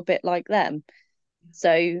be a little bit like them.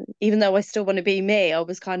 So even though I still want to be me, I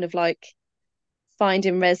was kind of like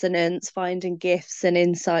finding resonance, finding gifts and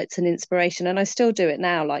insights and inspiration. And I still do it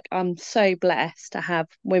now. Like I'm so blessed to have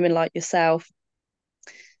women like yourself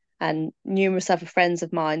and numerous other friends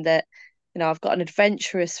of mine that, I've got an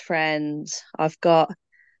adventurous friend, I've got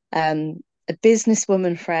a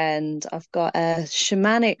businesswoman friend, I've got a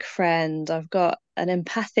shamanic friend, I've got an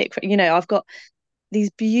empathic, I've got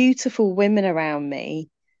these beautiful women around me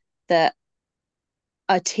that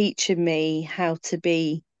are teaching me how to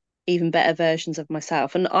be even better versions of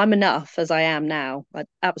myself. And I'm enough as I am now. I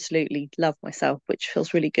absolutely love myself, which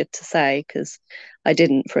feels really good to say because I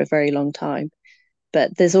didn't for a very long time.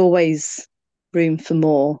 But there's always room for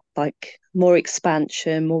more, like more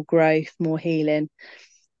expansion, more growth, more healing.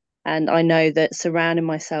 And I know that surrounding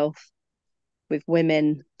myself with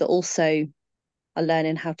women that also are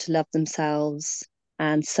learning how to love themselves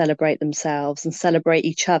and celebrate themselves and celebrate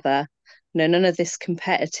each other. None of this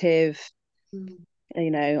competitive, Mm.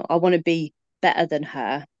 I want to be better than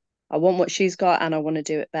her. I want what she's got and I want to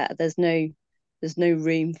do it better. There's no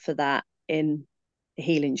room for that in the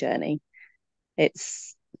healing journey.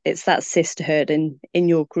 It's that sisterhood in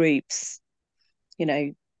your groups, you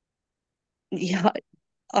know. Yeah,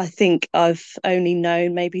 I think I've only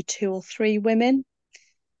known maybe two or three women,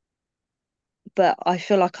 but I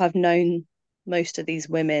feel like I've known most of these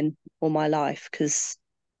women all my life because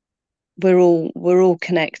we're all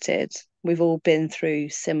connected. We've all been through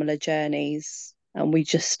similar journeys and we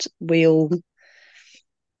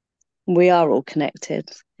are all connected.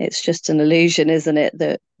 It's just an illusion, isn't it,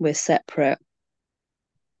 that we're separate.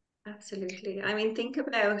 Absolutely. I mean, think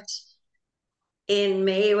about in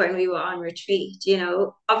May when we were on retreat,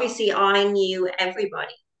 obviously I knew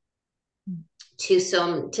everybody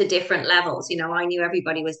to different levels. I knew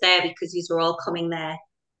everybody was there because these were all coming there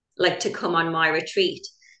like to come on my retreat.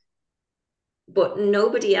 But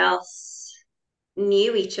nobody else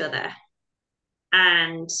knew each other.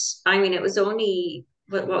 And I mean, it was only,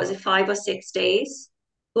 what was it, 5 or 6 days?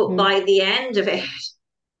 But Mm. by the end of it,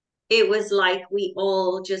 it was like we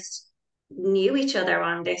all just knew each other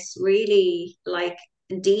on this really like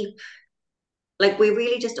deep, like we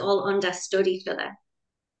really just all understood each other,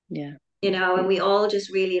 Yeah. and It- we all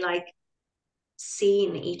just really like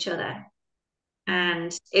seen each other. mm,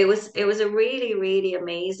 And it was a really, really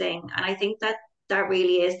amazing. And I think that that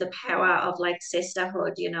really is the power of like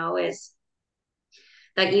sisterhood, is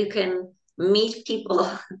that you can meet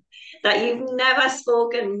people that you've never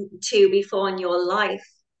spoken to before in your life.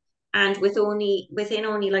 And within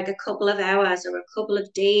only like a couple of hours or a couple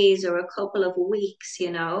of days or a couple of weeks,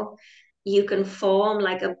 you can form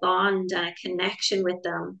like a bond and a connection with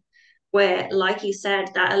them where, like you said,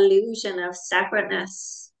 that illusion of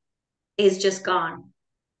separateness is just gone,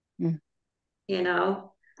 mm, you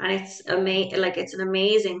know? And it's an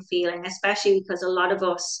amazing feeling, especially because a lot of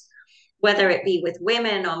us, whether it be with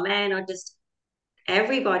women or men or just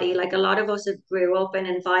everybody, like a lot of us have grew up in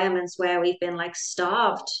environments where we've been like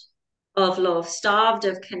starved of love, starved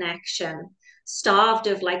of connection, starved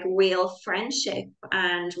of like real friendship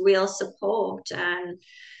and real support. And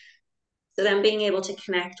so then being able to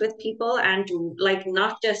connect with people and like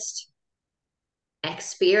not just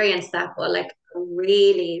experience that, but like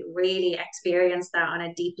really, really experience that on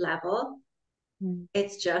a deep level. mm.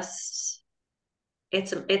 It's just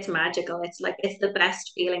it's magical. It's like it's the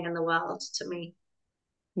best feeling in the world to me.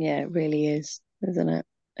 Yeah, it really is, isn't it?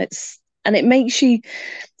 And it makes you,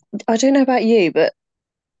 I don't know about you, but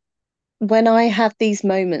when I have these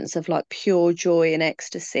moments of like pure joy and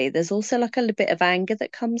ecstasy, there's also like a little bit of anger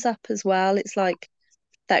that comes up as well. It's like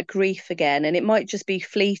that grief again, and it might just be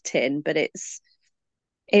fleeting, but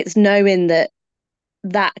it's knowing that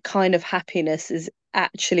that kind of happiness is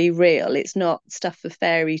actually real. It's not stuff for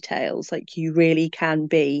fairy tales. Like you really can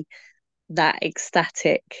be that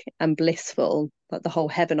ecstatic and blissful, like the whole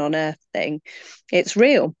heaven on earth thing. It's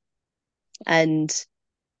real. And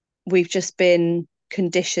we've just been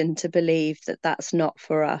conditioned to believe that that's not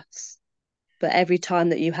for us. But every time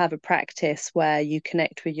that you have a practice where you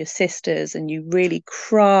connect with your sisters and you really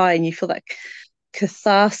cry and you feel that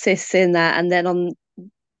catharsis in that, and then on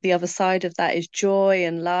the other side of that is joy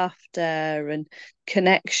and laughter and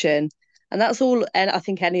connection. And that's all, and I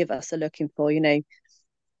think any of us are looking for,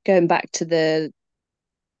 going back to the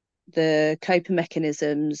coping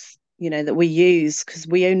mechanisms, that we use, because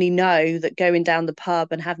we only know that going down the pub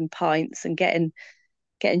and having pints and getting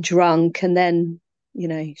drunk and then,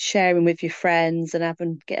 sharing with your friends and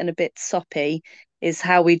having getting a bit soppy is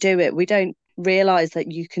how we do it. We don't realize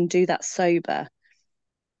that you can do that sober.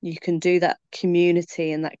 You can do that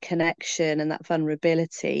community and that connection and that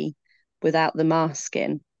vulnerability without the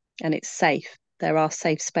masking, and it's safe. There are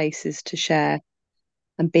safe spaces to share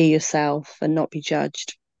and be yourself and not be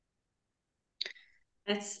judged.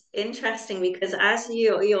 It's interesting because as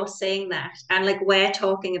you're saying that, and like we're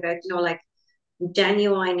talking about, like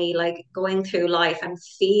genuinely like going through life and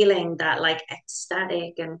feeling that like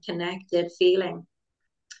ecstatic and connected feeling.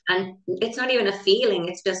 And it's not even a feeling,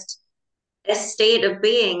 it's just a state of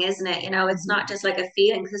being, isn't it? It's Mhm. not just like a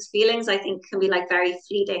feeling, because feelings I think can be like very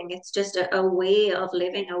fleeting. It's just a way of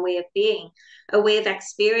living, a way of being, a way of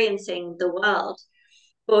experiencing the world.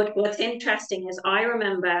 But what's interesting is I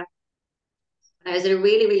remember I was at a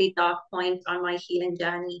really, really dark point on my healing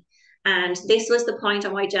journey. And this was the point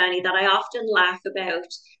on my journey that I often laugh about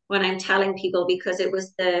when I'm telling people, because it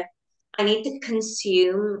was I need to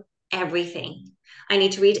consume everything. I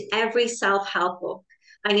need to read every self help book.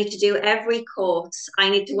 I need to do every course. I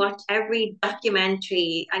need to watch every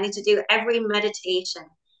documentary. I need to do every meditation.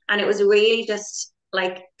 And it was really just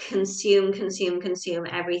like consume, consume, consume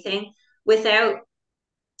everything without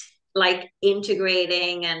like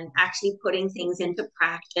integrating and actually putting things into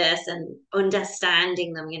practice and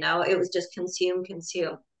understanding them. It was just consume,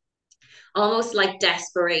 consume, almost like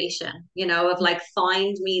desperation, of like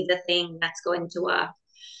find me the thing that's going to work.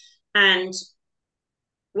 And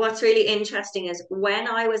what's really interesting is when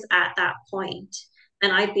I was at that point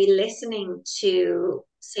and I'd be listening to,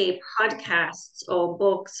 say, podcasts or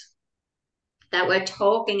books that were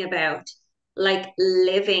talking about like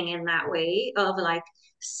living in that way of like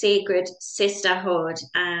sacred sisterhood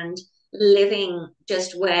and living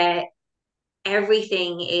just where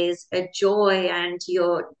everything is a joy and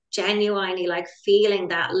you're genuinely like feeling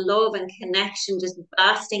that love and connection just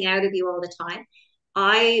bursting out of you all the time.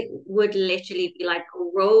 I would literally be like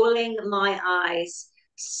rolling my eyes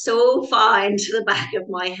so far into the back of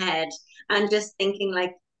my head and just thinking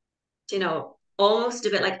like, almost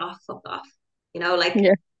a bit like, oh, fuck off, like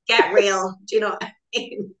Yeah. get real. Do you know what I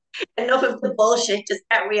mean? Enough of the bullshit, just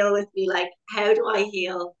get real with me. Like, how do I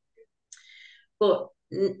heal? But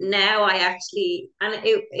now I actually, and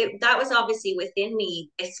that was obviously within me.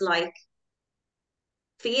 It's like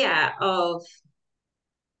fear of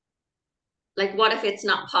like, what if it's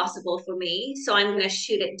not possible for me? So I'm going to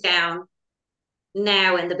shoot it down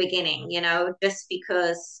now in the beginning, just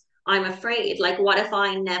because I'm afraid. Like, what if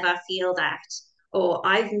I never feel that? Or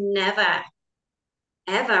I've never,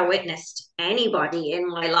 ever witnessed anybody in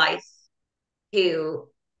my life who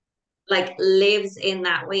like lives in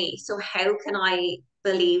that way. So how can I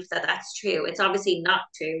believe that that's true? It's obviously not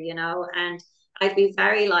true. And I'd be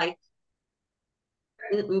very like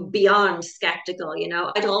beyond skeptical.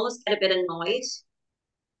 I'd almost get a bit annoyed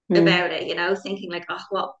Mm. about it, thinking like, oh,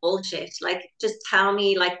 what bullshit. Like, just tell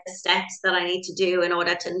me like the steps that I need to do in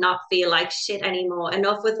order to not feel like shit anymore.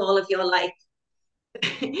 Enough with all of your like,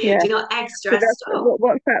 Yeah. So extra that's stuff.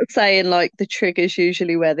 what's that saying? Like the trigger's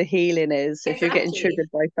usually where the healing is. If you're getting Exactly.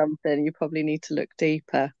 triggered by something, you probably need to look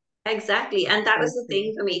deeper. Exactly. And that was the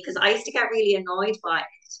thing for me because I used to get really annoyed by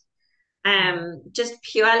it. Just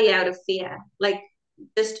purely out of fear. Like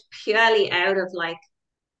just purely out of like,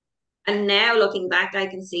 and now looking back, I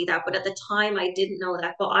can see that. But at the time I didn't know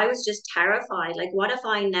that. But I was just terrified. Like, what if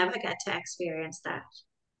I never get to experience that?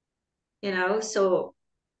 So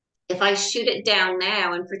if I shoot it down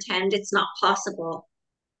now and pretend it's not possible,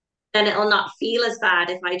 then it'll not feel as bad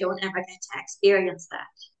if I don't ever get to experience that.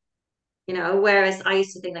 Whereas I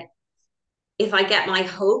used to think like if I get my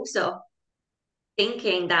hopes up,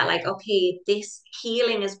 thinking that like, okay, this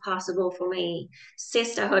healing is possible for me,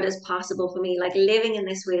 sisterhood is possible for me, like living in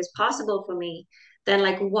this way is possible for me, then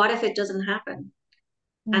like what if it doesn't happen?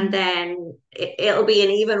 And Mm. then it'll be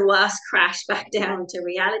an even worse crash back down to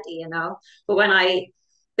reality. But when I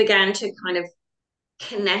began to kind of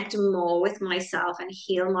connect more with myself and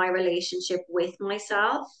heal my relationship with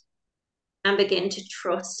myself and begin to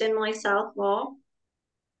trust in myself more.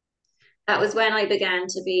 That was when I began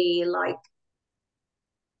to be like,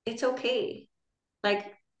 it's okay.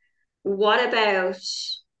 Like, what about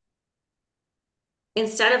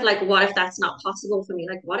instead of like, what if that's not possible for me?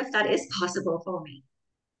 Like, what if that is possible for me?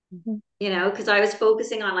 Mhm. Because I was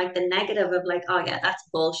focusing on like the negative of like, oh yeah, that's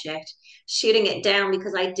bullshit, shooting it down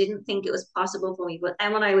because I didn't think it was possible for me. But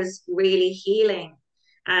then when I was really healing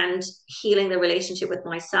and healing the relationship with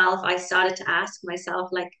myself, I started to ask myself,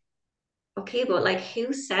 like, okay, but like,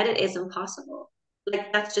 who said it isn't possible?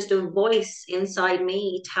 Like, that's just a voice inside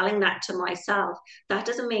me telling that to myself. That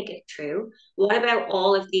doesn't make it true. What about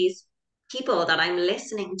all of these people that I'm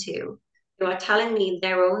listening to who are telling me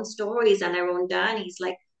their own stories and their own journeys?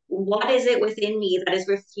 Like, what is it within me that is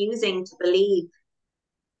refusing to believe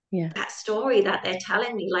Yeah. that story that they're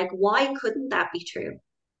telling me? Like, why couldn't that be true?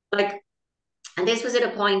 Like, and this was at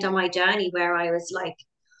a point on my journey where I was like,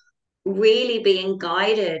 really being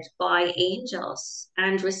guided by angels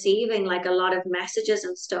and receiving like a lot of messages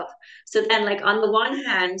and stuff. So then, like, on the one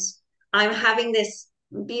hand, I'm having this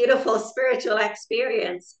beautiful spiritual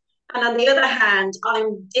experience. And on the other hand,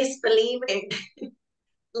 I'm disbelieving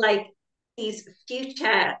like these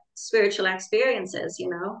future spiritual experiences.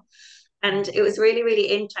 And it was really, really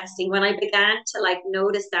interesting when I began to like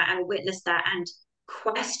notice that and witness that and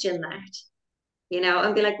question that,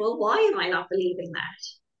 and be like, well, why am I not believing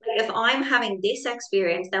that? Like, if I'm having this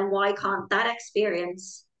experience, then why can't that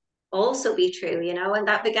experience also be true? And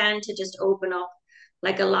that began to just open up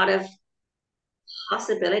like a lot of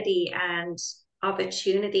possibility and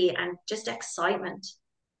opportunity and just excitement,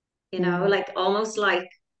 Mm. like almost like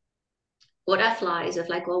butterflies of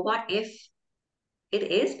like, well, what if it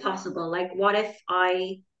is possible? Like, what if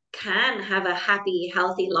I can have a happy,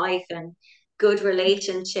 healthy life and good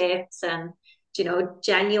relationships and,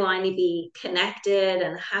 genuinely be connected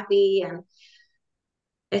and happy? And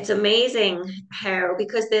it's amazing how,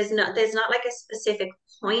 because there's not like a specific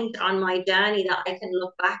point on my journey that I can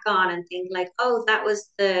look back on and think like, oh, that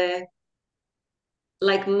was the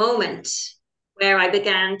like moment where I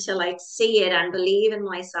began to like see it and believe in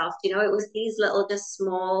myself. It was these little just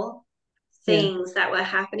small Yeah. things that were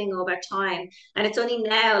happening over time. And it's only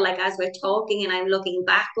now, like as we're talking and I'm looking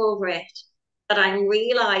back over it, that I'm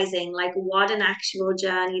realizing like what an actual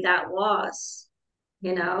journey that was,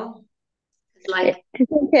 you Mm. know? Like, Do you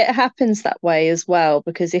think it happens that way as well?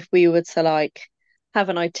 Because if we were to like have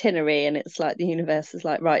an itinerary and it's like the universe is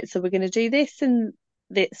like, right, so we're going to do this in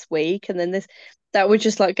this week and then this, that would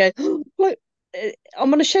just like go, look,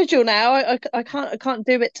 I'm on a schedule now. I can't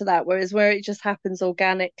do it to that. Whereas where it just happens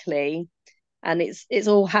organically and it's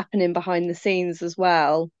all happening behind the scenes as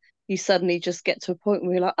well, you suddenly just get to a point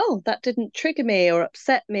where you're like, oh, that didn't trigger me or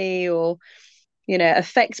upset me or,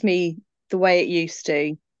 affect me the way it used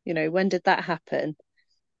to. When did that happen?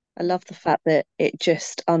 I love the fact that it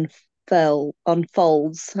just unfolds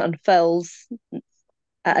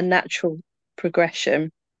at a natural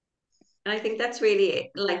progression. And I think that's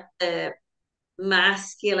really like the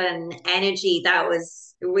masculine energy that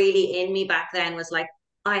was really in me back then was like,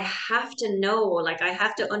 I have to know, like, I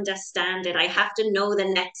have to understand it. I have to know the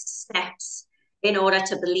next steps in order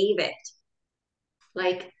to believe it.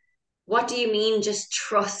 Like, what do you mean just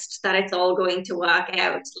trust that it's all going to work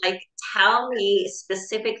out? Like, tell me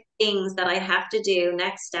specific things that I have to do,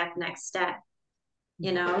 next step,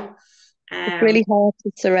 you know? It's Um, really hard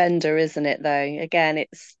to surrender, isn't it, though? Again,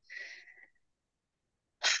 it's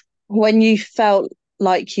when you felt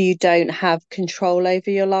like you don't have control over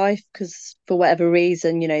your life because for whatever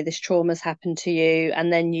reason, this trauma's happened to you,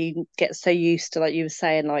 and then you get so used to, like you were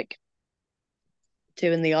saying, like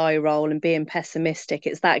doing the eye roll and being pessimistic.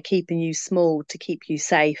 It's that keeping you small to keep you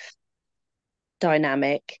safe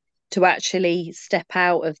dynamic to actually step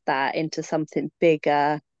out of that into something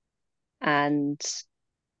bigger and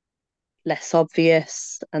less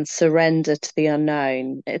obvious and surrender to the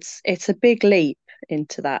unknown. It's a big leap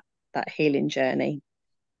into that healing journey.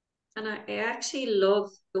 and I actually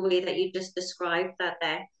love the way that you just described that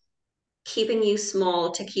there, keeping you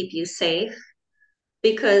small to keep you safe.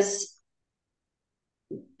 Because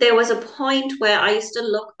there was a point where I used to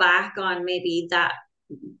look back on maybe that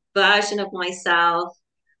version of myself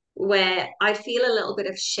where I feel a little bit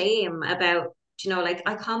of shame about, like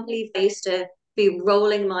I can't believe I used to be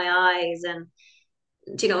rolling my eyes and,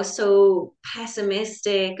 so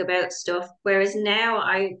pessimistic about stuff. Whereas now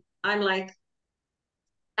I'm like,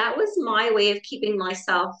 that was my way of keeping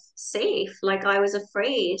myself safe. Like I was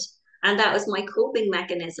afraid. And that was my coping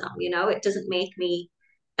mechanism. It doesn't make me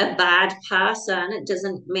a bad person. It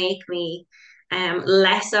doesn't make me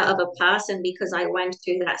lesser of a person because I went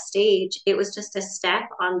through that stage. It was just a step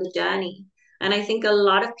on the journey. And I think a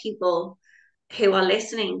lot of people who are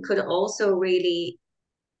listening could also really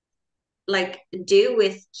like do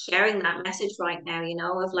with hearing that message right now,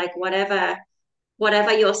 of like whatever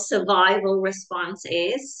your survival response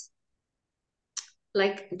is,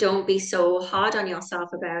 like don't be so hard on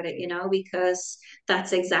yourself about it, because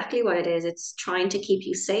that's exactly what it is. It's trying to keep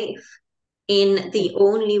you safe in the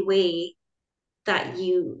only way that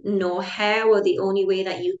you know how, or the only way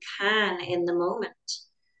that you can in the moment.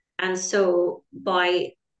 And so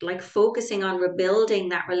by like focusing on rebuilding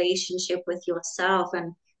that relationship with yourself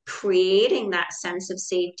and creating that sense of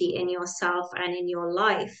safety in yourself and in your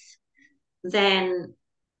life, then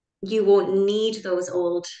you won't need those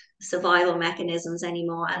old survival mechanisms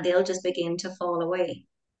anymore, and they'll just begin to fall away.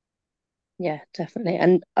 Yeah, definitely.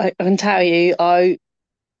 And I can tell you, I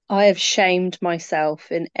have shamed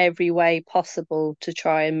myself in every way possible to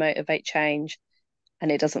try and motivate change,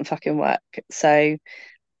 and it doesn't fucking work. So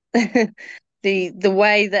the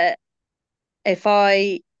way that if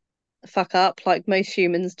I fuck up like most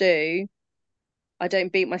humans do, I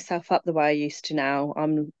don't beat myself up the way I used to now.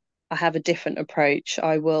 I have a different approach.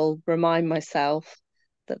 I will remind myself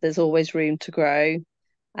that there's always room to grow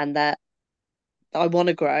and that I want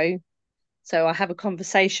to grow. So I have a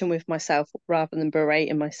conversation with myself rather than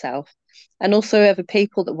berating myself. And also other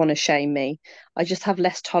people that want to shame me. I just have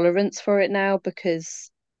less tolerance for it now because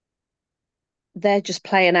they're just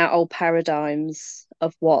playing out old paradigms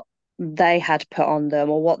of what they had put on them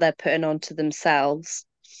or what they're putting onto themselves.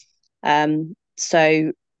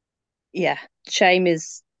 So yeah, shame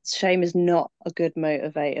is not a good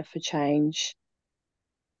motivator for change.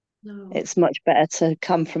 No. It's much better to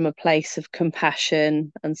come from a place of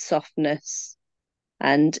compassion and softness.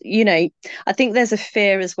 And, I think there's a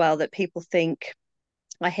fear as well that people think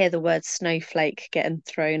I hear the word snowflake getting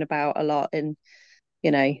thrown about a lot in,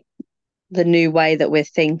 you know, the new way that we're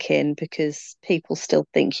thinking because people still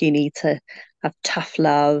think you need to have tough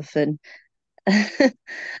love and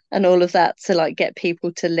and all of that to like get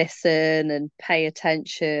people to listen and pay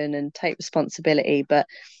attention and take responsibility. But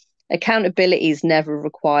accountability's never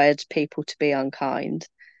required people to be unkind.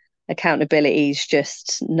 Accountability is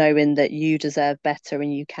just knowing that you deserve better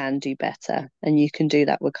and you can do better, and you can do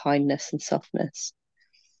that with kindness and softness.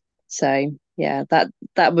 So yeah,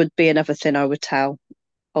 that would be another thing I would tell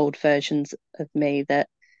old versions of me, that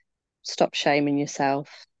stop shaming yourself.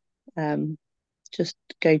 Um, just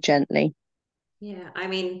go gently. Yeah, I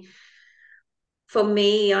mean, for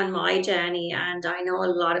me on my journey, and I know a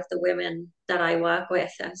lot of the women that I work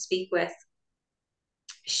with and speak with,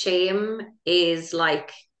 shame is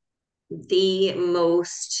like the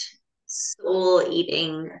most soul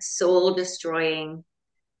eating, soul destroying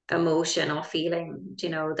emotion or feeling,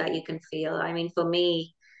 that you can feel. I mean, for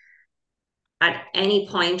me, at any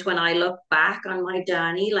point when I look back on my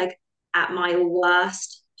journey, like at my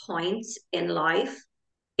worst points in life,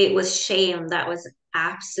 it was shame that was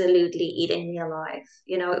absolutely eating me alive.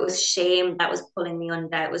 You know, it was shame that was pulling me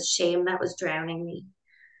under, it was shame that was drowning me.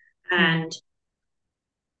 Mm. And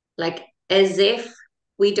like, as if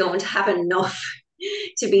we don't have enough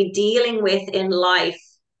to be dealing with in life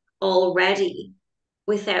already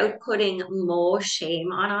without putting more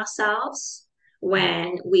shame on ourselves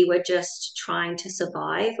when we were just trying to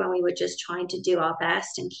survive, when we were just trying to do our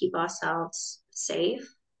best and keep ourselves safe.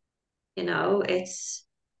 You know, it's,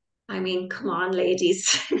 I mean, come on,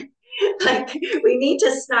 ladies. Like, we need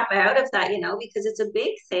to snap out of that, you know, because it's a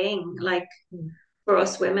big thing. Like, Mm. for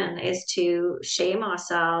us women, is to shame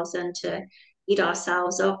ourselves and to eat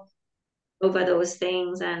ourselves up over those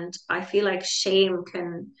things. And I feel like shame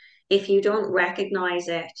can, if you don't recognize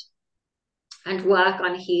it and work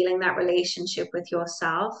on healing that relationship with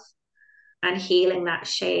yourself and healing that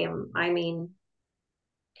shame, I mean,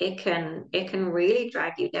 it can really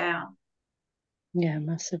drag you down, Yeah,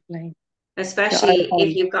 massively. Yeah, especially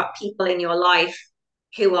if you've got people in your life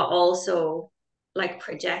who are also like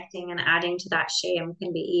projecting and adding to that shame.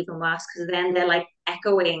 Can be even worse because then they're like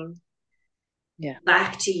echoing yeah.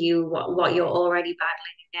 back to you what you're already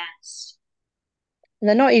battling against. And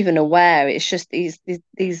they're not even aware. It's just these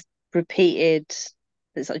repeated,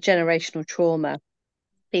 it's like generational trauma.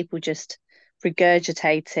 People just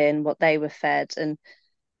regurgitating what they were fed. And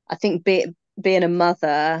I think being a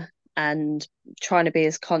mother and trying to be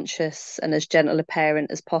as conscious and as gentle a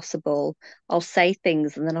parent as possible, I'll say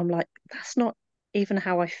things and then I'm like, that's not even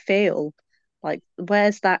how I feel. Like,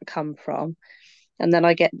 where's that come from? And then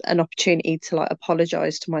I get an opportunity to like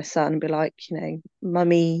apologize to my son and be like,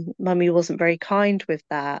 mummy wasn't very kind with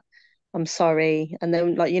that. I'm sorry. And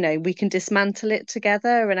then like, we can dismantle it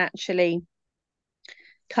together and actually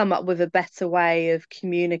come up with a better way of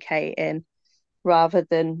communicating rather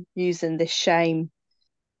than using this shame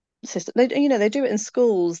system. They do it in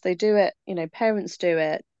schools, they do it, parents do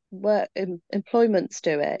it, employments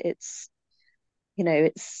do it. It's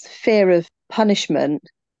fear of punishment.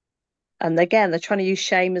 And again, they're trying to use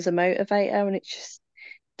shame as a motivator and it just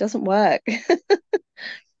doesn't work.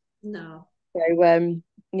 No. So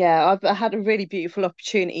yeah, I had a really beautiful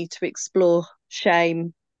opportunity to explore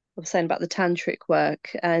shame. I was saying about the tantric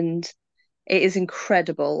work, and it is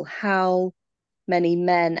incredible how many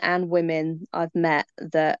men and women I've met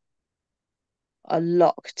that are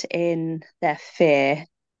locked in their fear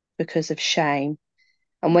because of shame.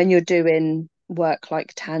 And when you're doing work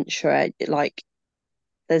like tantra, like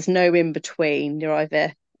there's no in between. You're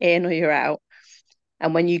either in or you're out.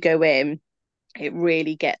 And when you go in, it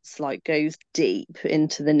really gets like goes deep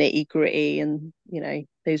into the nitty gritty and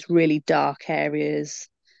those really dark areas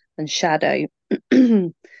and shadow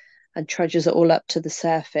and trudges it all up to the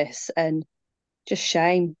surface. And just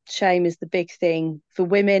shame is the big thing for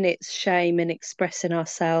women. It's shame in expressing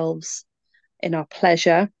ourselves in our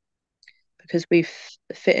pleasure because we've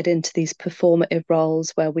fitted into these performative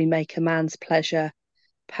roles where we make a man's pleasure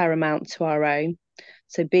paramount to our own.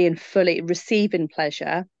 So being fully receiving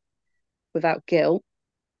pleasure without guilt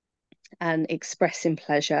and expressing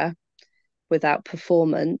pleasure without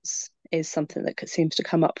performance is something that seems to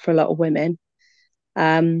come up for a lot of women.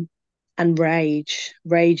 Um, and rage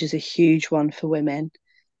is a huge one for women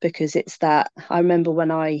because it's that. I remember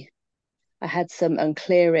when I had some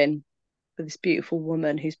unclearing with this beautiful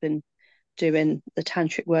woman who's been doing the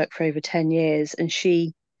tantric work for over 10 years, and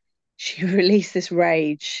she released this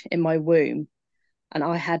rage in my womb, and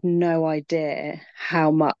I had no idea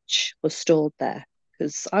how much was stored there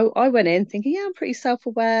because I went in thinking, yeah, I'm pretty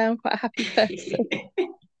self-aware, I'm quite a happy person.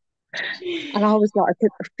 And I was like, I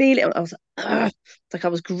could feel it. I was like, ugh. It's like I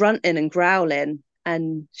was grunting and growling.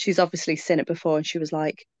 And she's obviously seen it before. And she was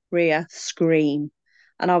like, Rhia, scream.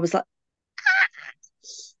 And I was like,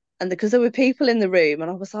 and because there were people in the room, and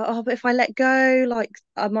I was like, oh, but if I let go, like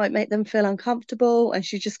I might make them feel uncomfortable. And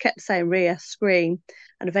she just kept saying, Rhia, scream.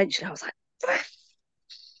 And eventually I was like, I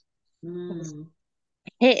was Mm.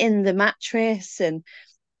 hitting the mattress. And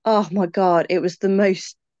oh my God, it was the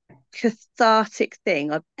most cathartic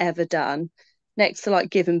thing I've ever done. Next to like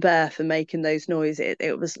giving birth and making those noises,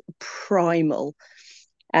 it was primal.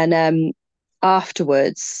 And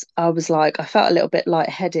afterwards, I was like, I felt a little bit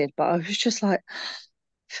lightheaded, but I was just like, I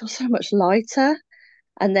feel so much lighter.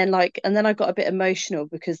 And then I got a bit emotional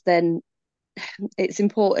because then it's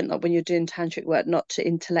important, like when you're doing tantric work, not to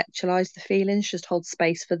intellectualize the feelings, just hold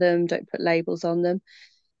space for them, don't put labels on them.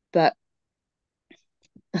 But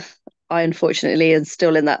I unfortunately am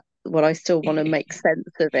still in that what I still want to make sense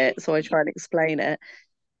of it, so I try and explain it.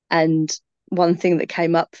 And one thing that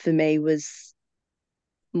came up for me was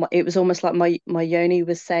it was almost like my yoni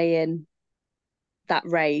was saying that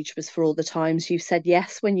rage was for all the times you said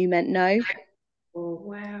yes when you meant no. Oh,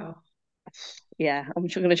 wow. Yeah, I'm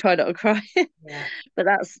going to try not to cry. Yeah. But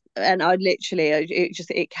that's, and I literally,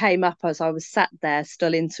 it came up as I was sat there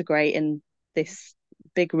still integrating this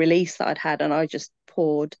big release that I'd had, and I just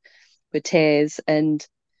poured with tears. And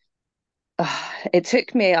it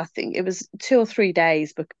took me, I think it was 2 or 3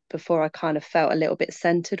 days before I kind of felt a little bit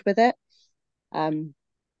centered with it. Um,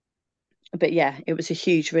 but yeah, it was a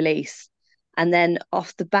huge release. And then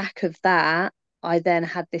off the back of that, I then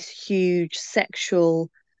had this huge sexual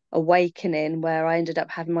awakening where I ended up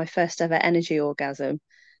having my first ever energy orgasm.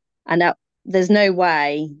 And that, there's no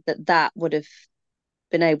way that that would have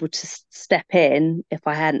been able to step in if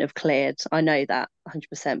I hadn't have cleared. I know that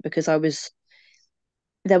 100% because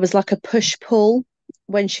there was like a push pull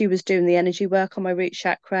when she was doing the energy work on my root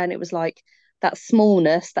chakra, and it was like that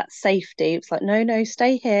smallness, that safety. It's like, no, no,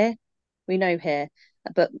 stay here. We know here.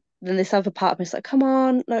 But then this other part of me is like, come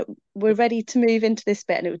on, like we're ready to move into this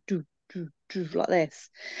bit. And it was like this.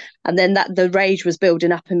 And then that the rage was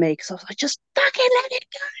building up in me because I was like, just fucking let it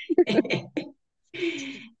go.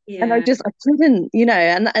 And Yeah. I couldn't,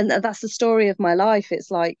 and that's the story of my life.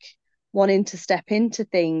 It's like wanting to step into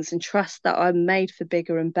things and trust that I'm made for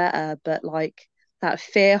bigger and better, but like that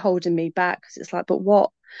fear holding me back because it's like, but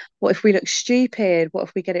what if we look stupid? What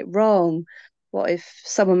if we get it wrong? What if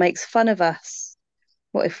someone makes fun of us?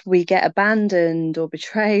 What if we get abandoned or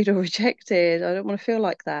betrayed or rejected? I don't want to feel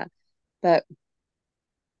like that. But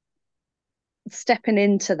stepping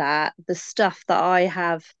into that, the stuff that I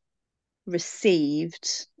have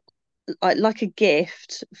received, like a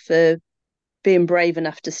gift for being brave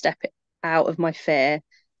enough to step it out of my fear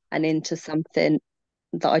and into something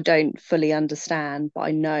that I don't fully understand, but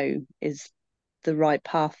I know is the right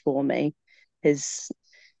path for me, has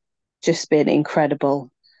just been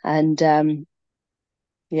incredible. And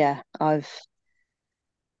yeah, I've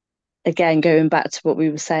again going back to what we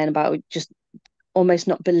were saying about just almost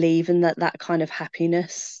not believing that that kind of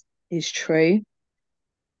happiness is true.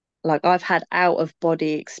 Like I've had out of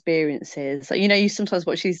body experiences. Like, you sometimes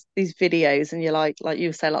watch these videos and you're like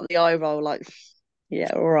you say, like the eye roll, like,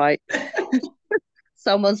 yeah, all right.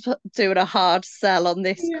 Someone's doing a hard sell on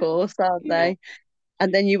this Yeah. course, aren't Yeah. they?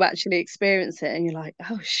 And then you actually experience it and you're like,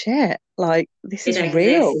 oh shit, like this It is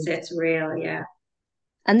real. exists. It's real. Yeah.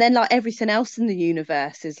 And then like everything else in the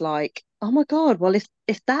universe is like, oh my God, well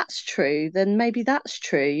if that's true, then maybe that's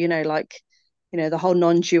true, like, the whole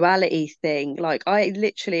non-duality thing. Like I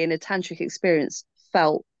literally in a tantric experience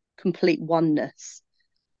felt complete oneness.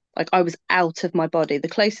 Like I was out of my body. The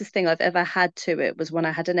closest thing I've ever had to it was when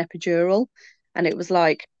I had an epidural. And it was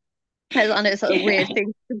like, I know it's like a Yeah. weird thing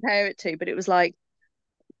to compare it to, but it was like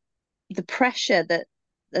the pressure that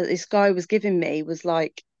this guy was giving me was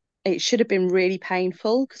like it should have been really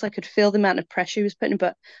painful because I could feel the amount of pressure he was putting,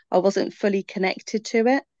 but I wasn't fully connected to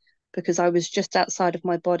it because I was just outside of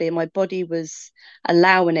my body and my body was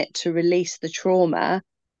allowing it to release the trauma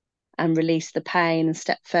and release the pain and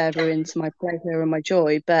step further into my pleasure and my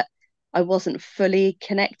joy, but I wasn't fully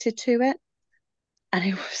connected to it.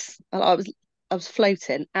 And I was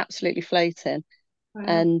floating, absolutely floating. Wow.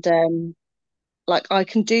 And like I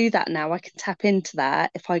can do that now. I can tap into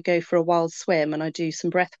that if I go for a wild swim and I do some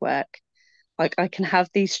breath work. Like I can have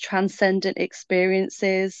these transcendent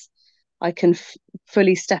experiences. I can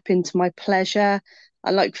fully step into my pleasure.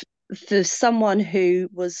 I like for someone who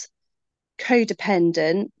was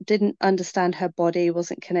codependent, didn't understand her body,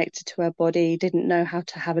 wasn't connected to her body, didn't know how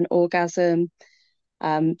to have an orgasm,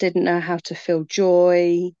 didn't know how to feel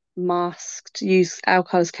joy, masked, use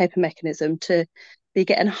alcohol as coping mechanism to be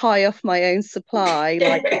getting high off my own supply.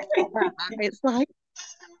 Like it's like,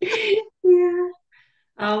 Yeah.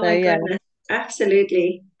 Oh so my yeah, goodness.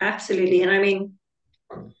 Absolutely. Absolutely. And I mean,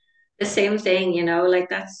 the same thing, like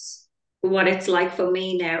that's what it's like for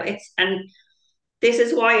me now. And this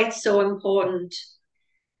is why it's so important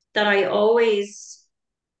that I always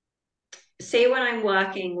say when I'm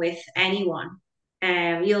working with anyone,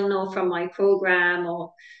 you'll know from my program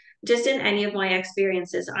or just in any of my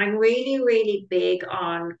experiences, I'm really, really big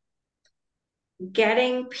on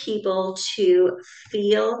getting people to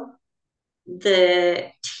feel the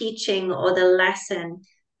teaching or the lesson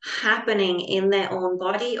happening in their own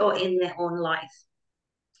body or in their own life.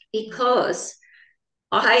 Because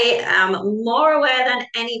I am more aware than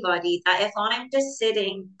anybody that if I'm just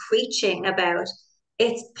sitting preaching about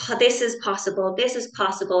this is possible,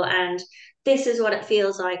 and this is what it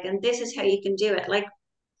feels like, and this is how you can do it, like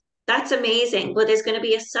that's amazing. But there's going to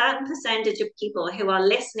be a certain percentage of people who are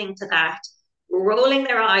listening to that, rolling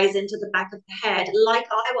their eyes into the back of the head, like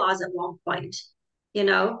I was at one point, you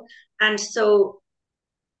know? And so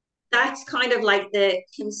that's kind of like the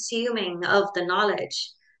consuming of the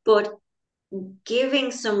knowledge. But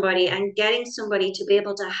giving somebody and getting somebody to be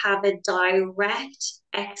able to have a direct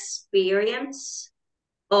experience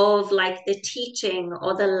of like the teaching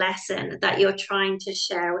or the lesson that you're trying to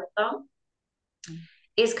share with them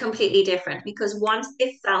is completely different, because once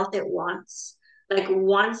they've felt it once, like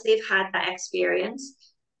once they've had that experience,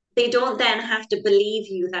 they don't then have to believe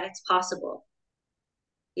you that it's possible.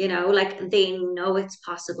 Like they know it's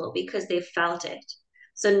possible because they've felt it.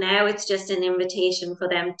 So now it's just an invitation for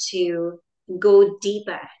them to go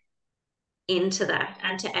deeper into that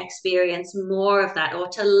and to experience more of that, or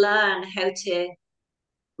to learn how to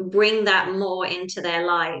bring that more into their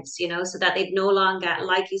lives, so that they no longer,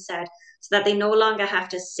 like you said, so that they no longer have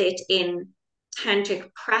to sit in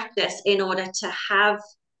tantric practice in order to have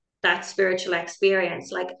that spiritual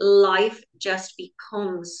experience. Like life just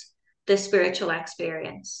becomes the spiritual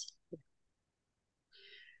experience.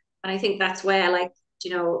 And I think that's where, like,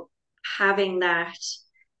 you know, having that,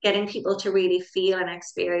 getting people to really feel and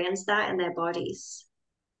experience that in their bodies,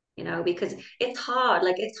 because it's hard.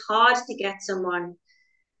 Like, it's hard to get someone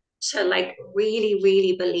to like really,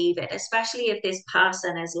 really believe it, especially if this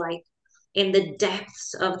person is like in the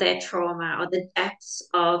depths of their trauma or the depths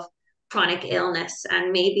of chronic illness.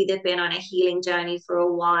 And maybe they've been on a healing journey for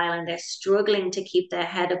a while and they're struggling to keep their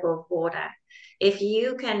head above water. If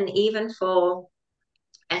you can, even for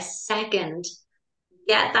a second,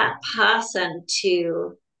 get that person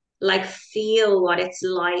to like feel what it's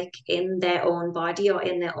like in their own body or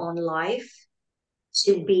in their own life,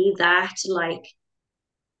 to be that like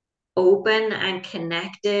open and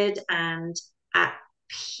connected and at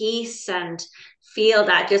peace, and feel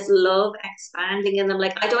that just love expanding in them.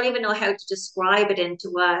 Like, I don't even know how to describe it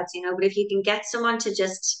into words, but if you can get someone to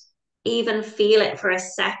just even feel it for a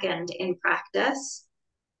second in practice,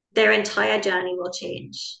 their entire journey will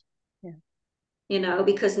change. Yeah.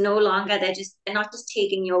 Because no longer they're not just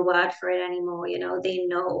taking your word for it anymore, they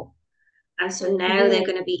know. And so now they're You're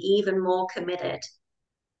going to be even more committed.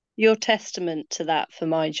 you're testament to that for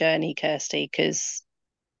my journey, Kirsty, because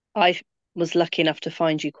I was lucky enough to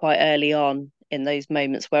find you quite early on in those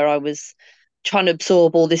moments where I was trying to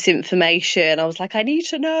absorb all this information. I was like, I need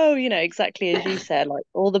to know, exactly as you said, like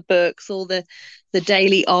all the books, all the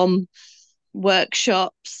daily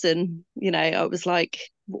workshops, and I was like,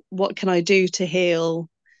 what can I do to heal?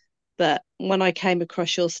 But when I came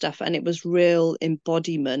across your stuff and it was real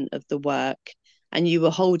embodiment of the work, and you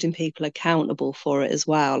were holding people accountable for it as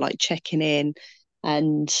well, like checking in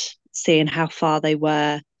and seeing how far they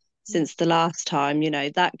were since the last time,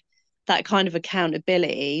 that kind of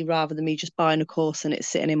accountability, rather than me just buying a course and it's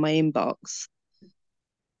sitting in my inbox,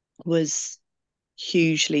 was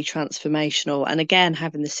hugely transformational. And again,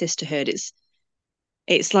 having the sisterhood,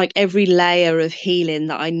 it's like every layer of healing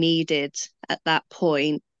that I needed at that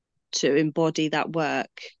point to embody that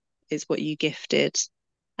work is what you gifted.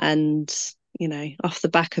 And, off the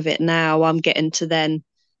back of it now, I'm getting to then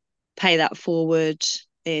pay that forward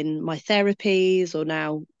in my therapies, or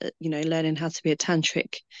now, learning how to be a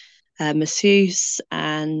tantric masseuse,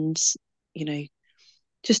 and, you know,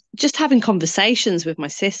 just having conversations with my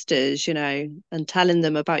sisters, and telling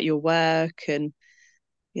them about your work, and,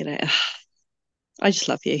 you know, I just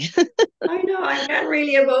love you. I know, I'm getting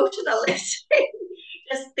really emotional listening.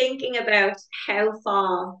 Just thinking about how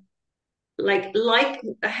far, like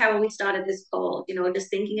how we started this call, just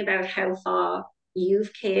thinking about how far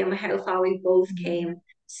you've came, how far we both came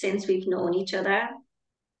since we've known each other,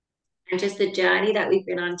 and just the journey that we've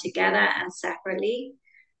been on together and separately.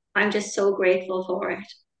 I'm just so grateful for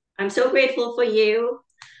it. I'm so grateful for you.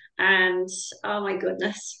 And oh my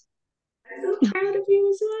goodness, I'm so proud of you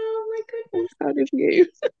as well. Oh my I'm goodness. proud of you.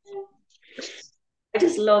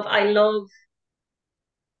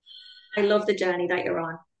 I love the journey that you're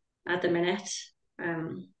on at the minute.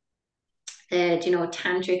 Um, the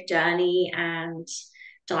tantric journey, and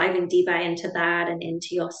diving deeper into that and into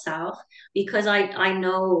yourself, because I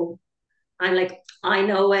know, I'm like, I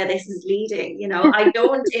know where this is leading. I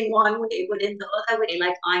don't in one way, but in the other way,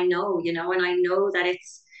 like I know, and I know that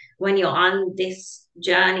it's when you're on this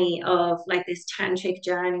journey of like this tantric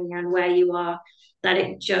journey and where you are, that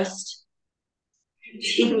it just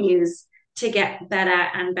continues to get better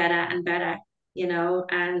and better and better,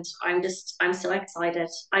 and I'm so excited.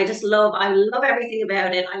 I love everything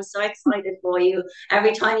about it. I'm so excited for you.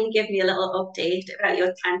 Every time you give me a little update about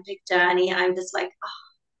your tantric journey, I'm just like, oh,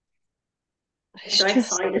 I'm It's so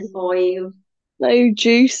just excited for you. so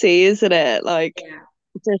juicy, isn't it? Like, Yeah.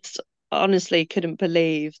 just honestly couldn't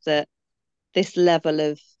believe that this level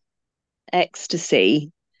of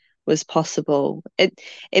ecstasy was possible.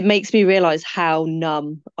 It makes me realize how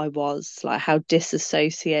numb I was, like how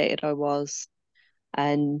disassociated I was.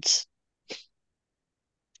 And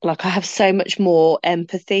like I have so much more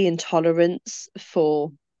empathy and tolerance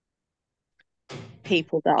for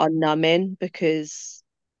people that are numbing, because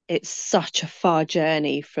it's such a far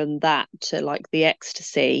journey from that to like the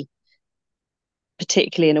ecstasy,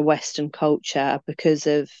 particularly in a Western culture, because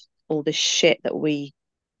of all the shit that we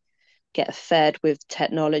get fed with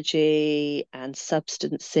technology and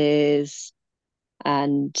substances,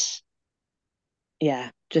 and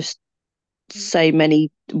yeah, just so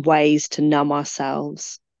many ways to numb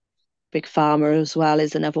ourselves. Big pharma as well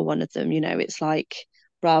is another one of them. It's like,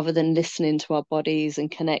 rather than listening to our bodies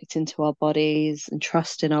and connecting to our bodies and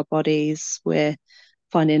trusting our bodies, we're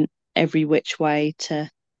finding every which way to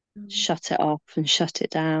Mhm. shut it off and shut it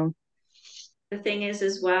down. The thing is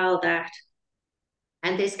as well that,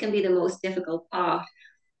 and this can be the most difficult part,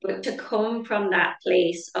 but to come from that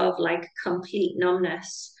place of like complete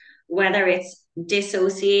numbness, whether it's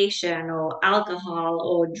dissociation or alcohol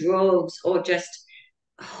or drugs or just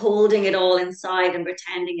holding it all inside and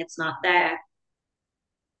pretending it's not there,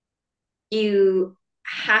 you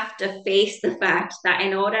have to face the fact that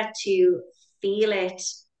in order to feel it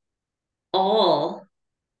all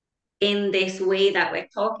in this way that we're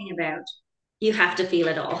talking about, you have to feel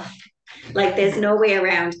it all. Like there's Mm. no way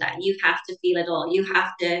around that. You have to feel it all. You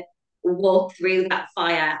have to walk through that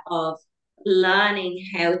fire of learning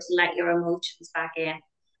how to let your emotions back in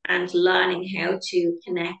and learning how to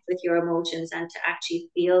connect with your emotions and to actually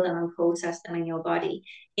feel them and process them in your body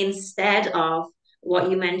instead of what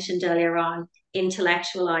you mentioned earlier on,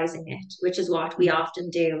 intellectualizing it, which is what we often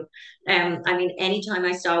do. I mean, anytime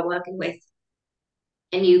I start working with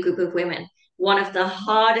a new group of women, one of the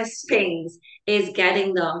hardest things is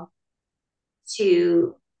getting them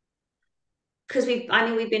to, because we've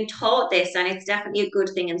been taught this and it's definitely a good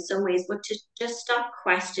thing in some ways, but to just stop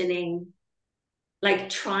questioning, like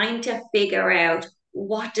trying to figure out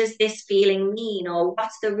what does this feeling mean, or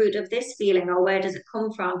what's the root of this feeling, or where does it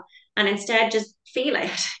come from, and instead just feel it.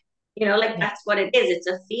 Like Yeah. that's what it is. It's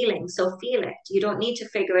a feeling, so feel it. You don't need to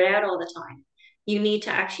figure it out all the time. You need to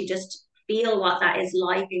actually just feel what that is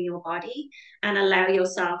like in your body and allow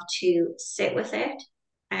yourself to sit with it.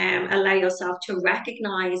 Allow yourself to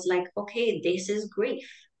recognize, like, okay, this is grief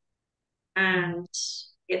Mm. and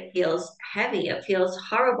it feels heavy, it feels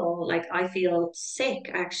horrible, like I feel sick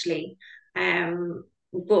actually.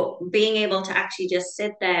 But being able to actually just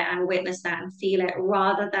sit there and witness that and feel it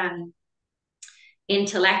rather than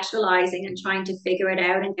intellectualizing and trying to figure it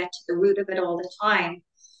out and get to the root of it all the time,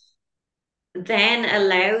 then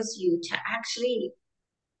allows you to actually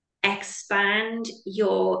expand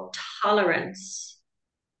your tolerance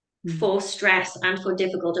Mm. for stress and for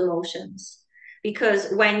difficult emotions.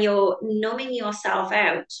 Because when you're numbing yourself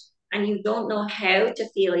out and you don't know how to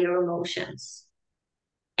feel your emotions,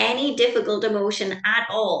 any difficult emotion at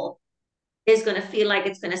all is going to feel like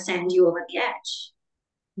it's going to send you over the edge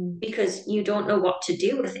Mm. because you don't know what to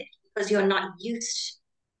do with it, because you're not used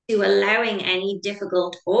to allowing any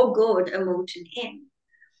difficult or good emotion in.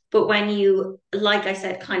 But when you, like I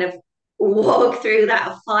said, kind of walk through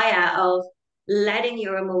that fire of letting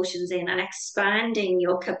your emotions in and expanding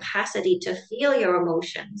your capacity to feel your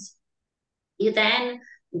emotions, you then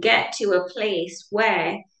get to a place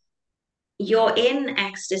where you're in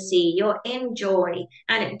ecstasy, you're in joy.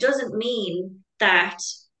 And it doesn't mean that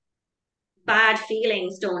bad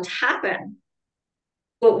feelings don't happen.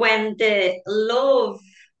 But when the love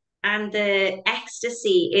and the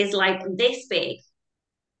ecstasy is like this big,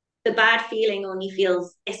 the bad feeling only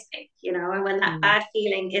feels this big, and when that Mm. bad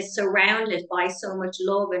feeling is surrounded by so much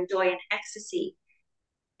love and joy and ecstasy,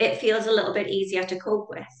 it feels a little bit easier to cope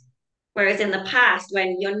with. Whereas in the past,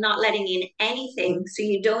 when you're not letting in anything, so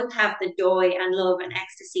you don't have the joy and love and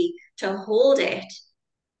ecstasy to hold it,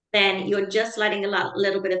 then you're just letting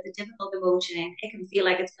little bit of the difficult emotion in. It can feel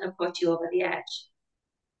like it's going to put you over the edge.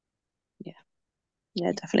 Yeah.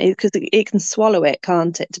 Yeah, definitely. Because it can swallow it,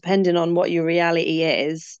 can't it? Depending on what your reality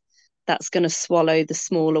is, that's going to swallow the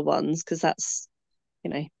smaller ones, because that's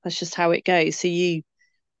just how it goes. So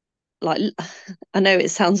like, I know it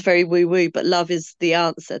sounds very woo woo, but love is the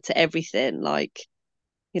answer to everything. Like,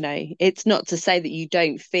 it's not to say that you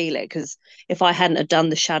don't feel it, because if I hadn't have done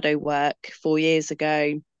the shadow work 4 years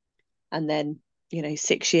ago, and then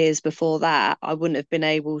 6 years before that, I wouldn't have been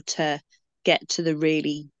able to get to the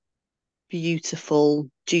really beautiful,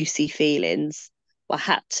 juicy feelings. I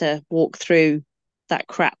had to walk through that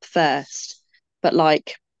crap first. But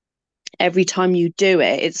like, every time you do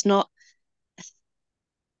it, it's not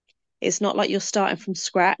like you're starting from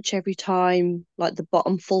scratch every time like the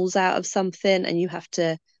bottom falls out of something and you have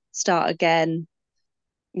to start again,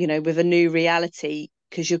 with a new reality,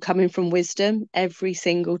 because you're coming from wisdom every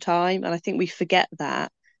single time. And I think we forget that.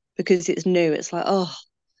 because it's new. It's like, oh,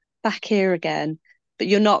 back here again. But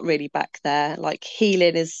you're not really back there. Like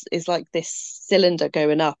healing is like this cylinder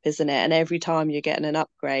going up, isn't it? And every time you're getting an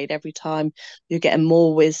upgrade, every time you're getting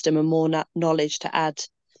more wisdom and more knowledge to add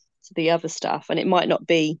to the other stuff. And it might not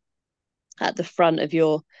be at the front of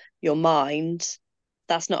your mind.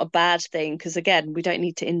 That's not a bad thing, because again, we don't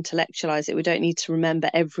need to intellectualize it. We don't need to remember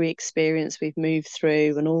every experience we've moved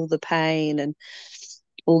through and all the pain and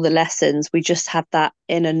all the lessons. We just have that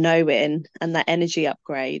inner knowing and that energy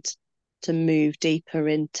upgrade to move deeper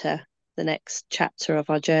into the next chapter of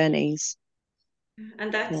our journeys.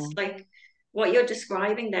 And Yeah. that's like what you're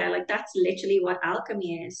describing there, like that's literally what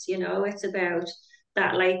alchemy is, you know, it's about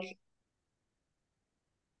that like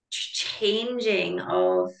changing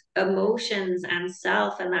of emotions and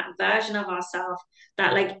self and that version of ourselves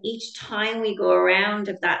that like each time we go around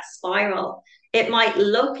of that spiral, it might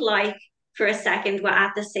look like for a second we're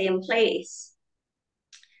at the same place,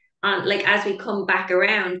 like as we come back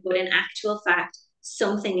around, but in actual fact,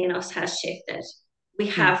 something in us has shifted. We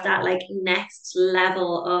Mm. have that like next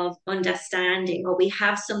level of understanding, or we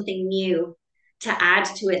have something new to add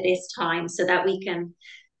to it this time so that we can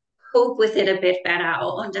cope with it a bit better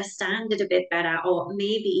or understand it a bit better, or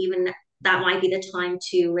maybe even that might be the time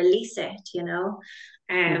to release it, you know?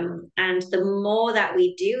 Yeah. And the more that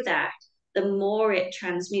we do that, the more it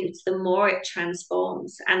transmutes, the more it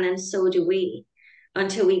transforms. And then so do we,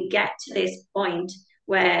 until we get to this point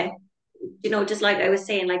where, you know, just like I was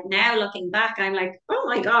saying, like now looking back, I'm like, oh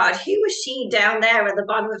my God, who was she down there at the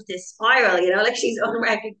bottom of this spiral? You know, like she's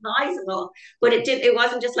unrecognizable. But it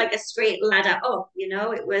wasn't just like a straight ladder up, you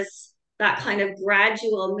know, it was that kind of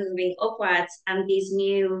gradual moving upwards and these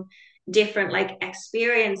new different like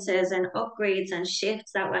experiences and upgrades and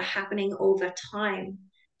shifts that were happening over time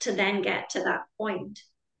to then get to that point.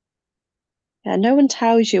 Yeah, no one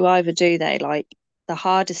tells you either, do they? Like the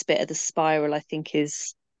hardest bit of the spiral, I think,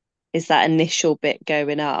 is that initial bit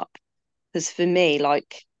going up. Because for me,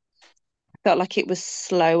 like felt like it was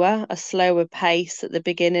slower, a slower pace at the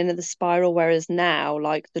beginning of the spiral, whereas now,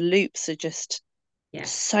 like the loops are just Yeah.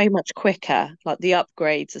 so much quicker. Like the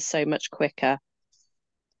upgrades are so much quicker.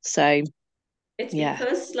 So It's yeah.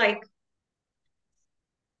 because like,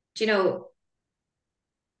 you know,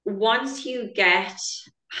 once you get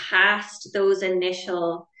past those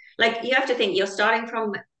initial, like you have to think you're starting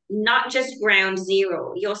from not just ground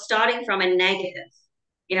zero, you're starting from a negative,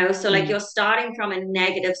 you know, so like Mm. you're starting from a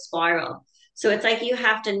negative spiral. So it's like you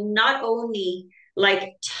have to not only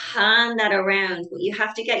like turn that around, but you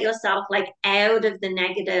have to get yourself like out of the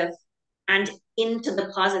negative and into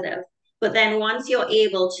the positive. But then once you're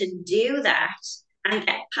able to do that and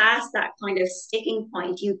get past that kind of sticking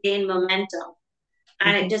point, you gain momentum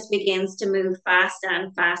and it Hmm. just begins to move faster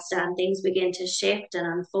and faster and things begin to shift and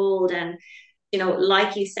unfold. And you know,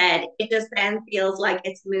 like you said, it just then feels like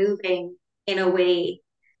it's moving in a way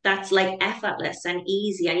that's like effortless and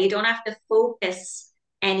easy, and you don't have to focus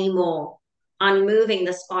anymore on moving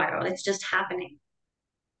the spiral. It's just happening.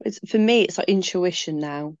 It's for me, it's like intuition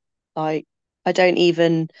now. Like I don't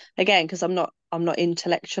even, again, because I'm not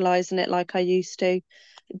intellectualizing it like I used to.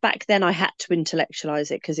 Back then I had to intellectualize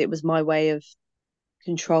it because it was my way of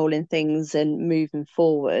controlling things and moving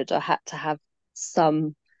forward. I had to have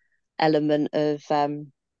some element of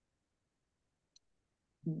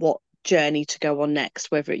what journey to go on next,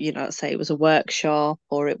 whether say it was a workshop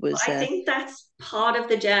or it was I a think that's part of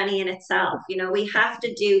the journey in itself. You know, we have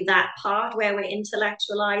to do that part where we're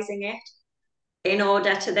intellectualizing it in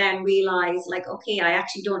order to then realize, like, okay, I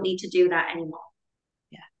actually don't need to do that anymore.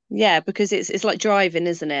 yeah, yeah, because it's like driving,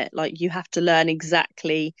 isn't it? Like you have to learn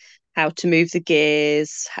exactly how to move the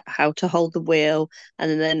gears, how to hold the wheel,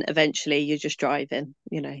 and then eventually you're just driving,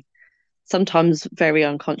 sometimes very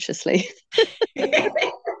unconsciously,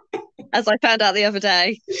 as I found out the other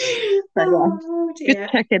day. But yeah, Oh good dear.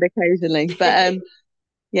 check in occasionally. But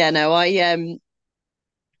yeah, no,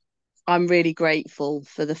 I'm really grateful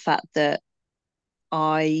for the fact that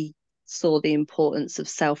I saw the importance of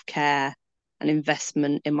self-care and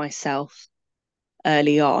investment in myself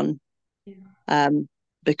early on, Yeah. um,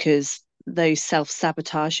 because those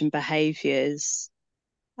self-sabotaging behaviors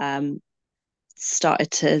um,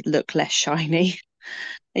 started to look less shiny.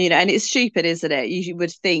 And it's stupid, isn't it? You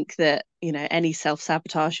would think that, any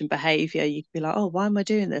self-sabotaging behavior, you could be like, oh, why am I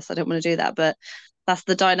doing this? I don't want to do that. But that's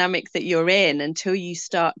the dynamic that you're in until you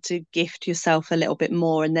start to gift yourself a little bit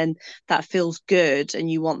more. And then that feels good. And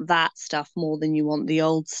you want that stuff more than you want the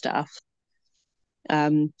old stuff.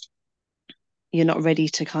 Um, you're not ready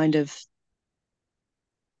to kind of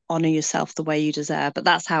honor yourself the way you deserve. But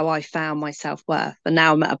that's how I found my self-worth. And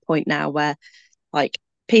now I'm at a point now where like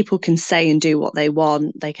people can say and do what they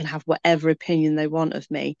want. They can have whatever opinion they want of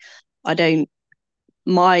me. I don't.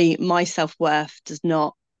 My self-worth does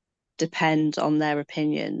not depend on their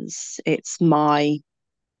opinions. It's my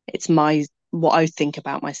what I think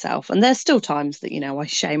about myself. And there's still times that, I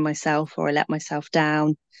shame myself or I let myself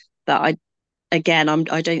down. But I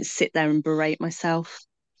don't sit there and berate myself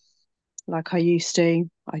like I used to.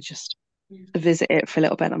 I just visit it for a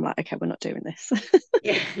little bit and I'm like, okay, we're not doing this.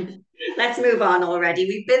 Yeah. Let's move on already.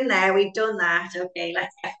 We've been there, we've done that. Okay,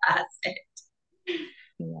 let's get past it.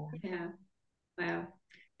 Yeah. Yeah. Wow.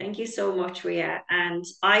 Thank you so much, Rhia. And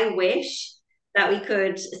I wish that we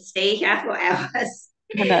could stay here for hours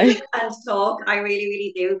I know. and talk. I really,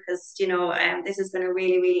 really do, because this has been a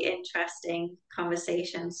really, really interesting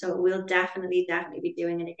conversation. So we'll definitely, definitely be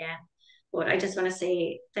doing it again. But I just want to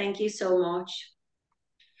say thank you so much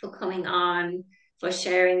for coming on, for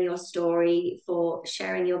sharing your story, for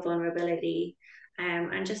sharing your vulnerability.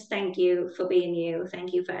 And just thank you for being you.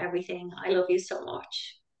 Thank you for everything. I love you so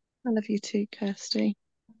much. I love you too, Kirsty.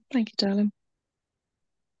 Thank you, darling.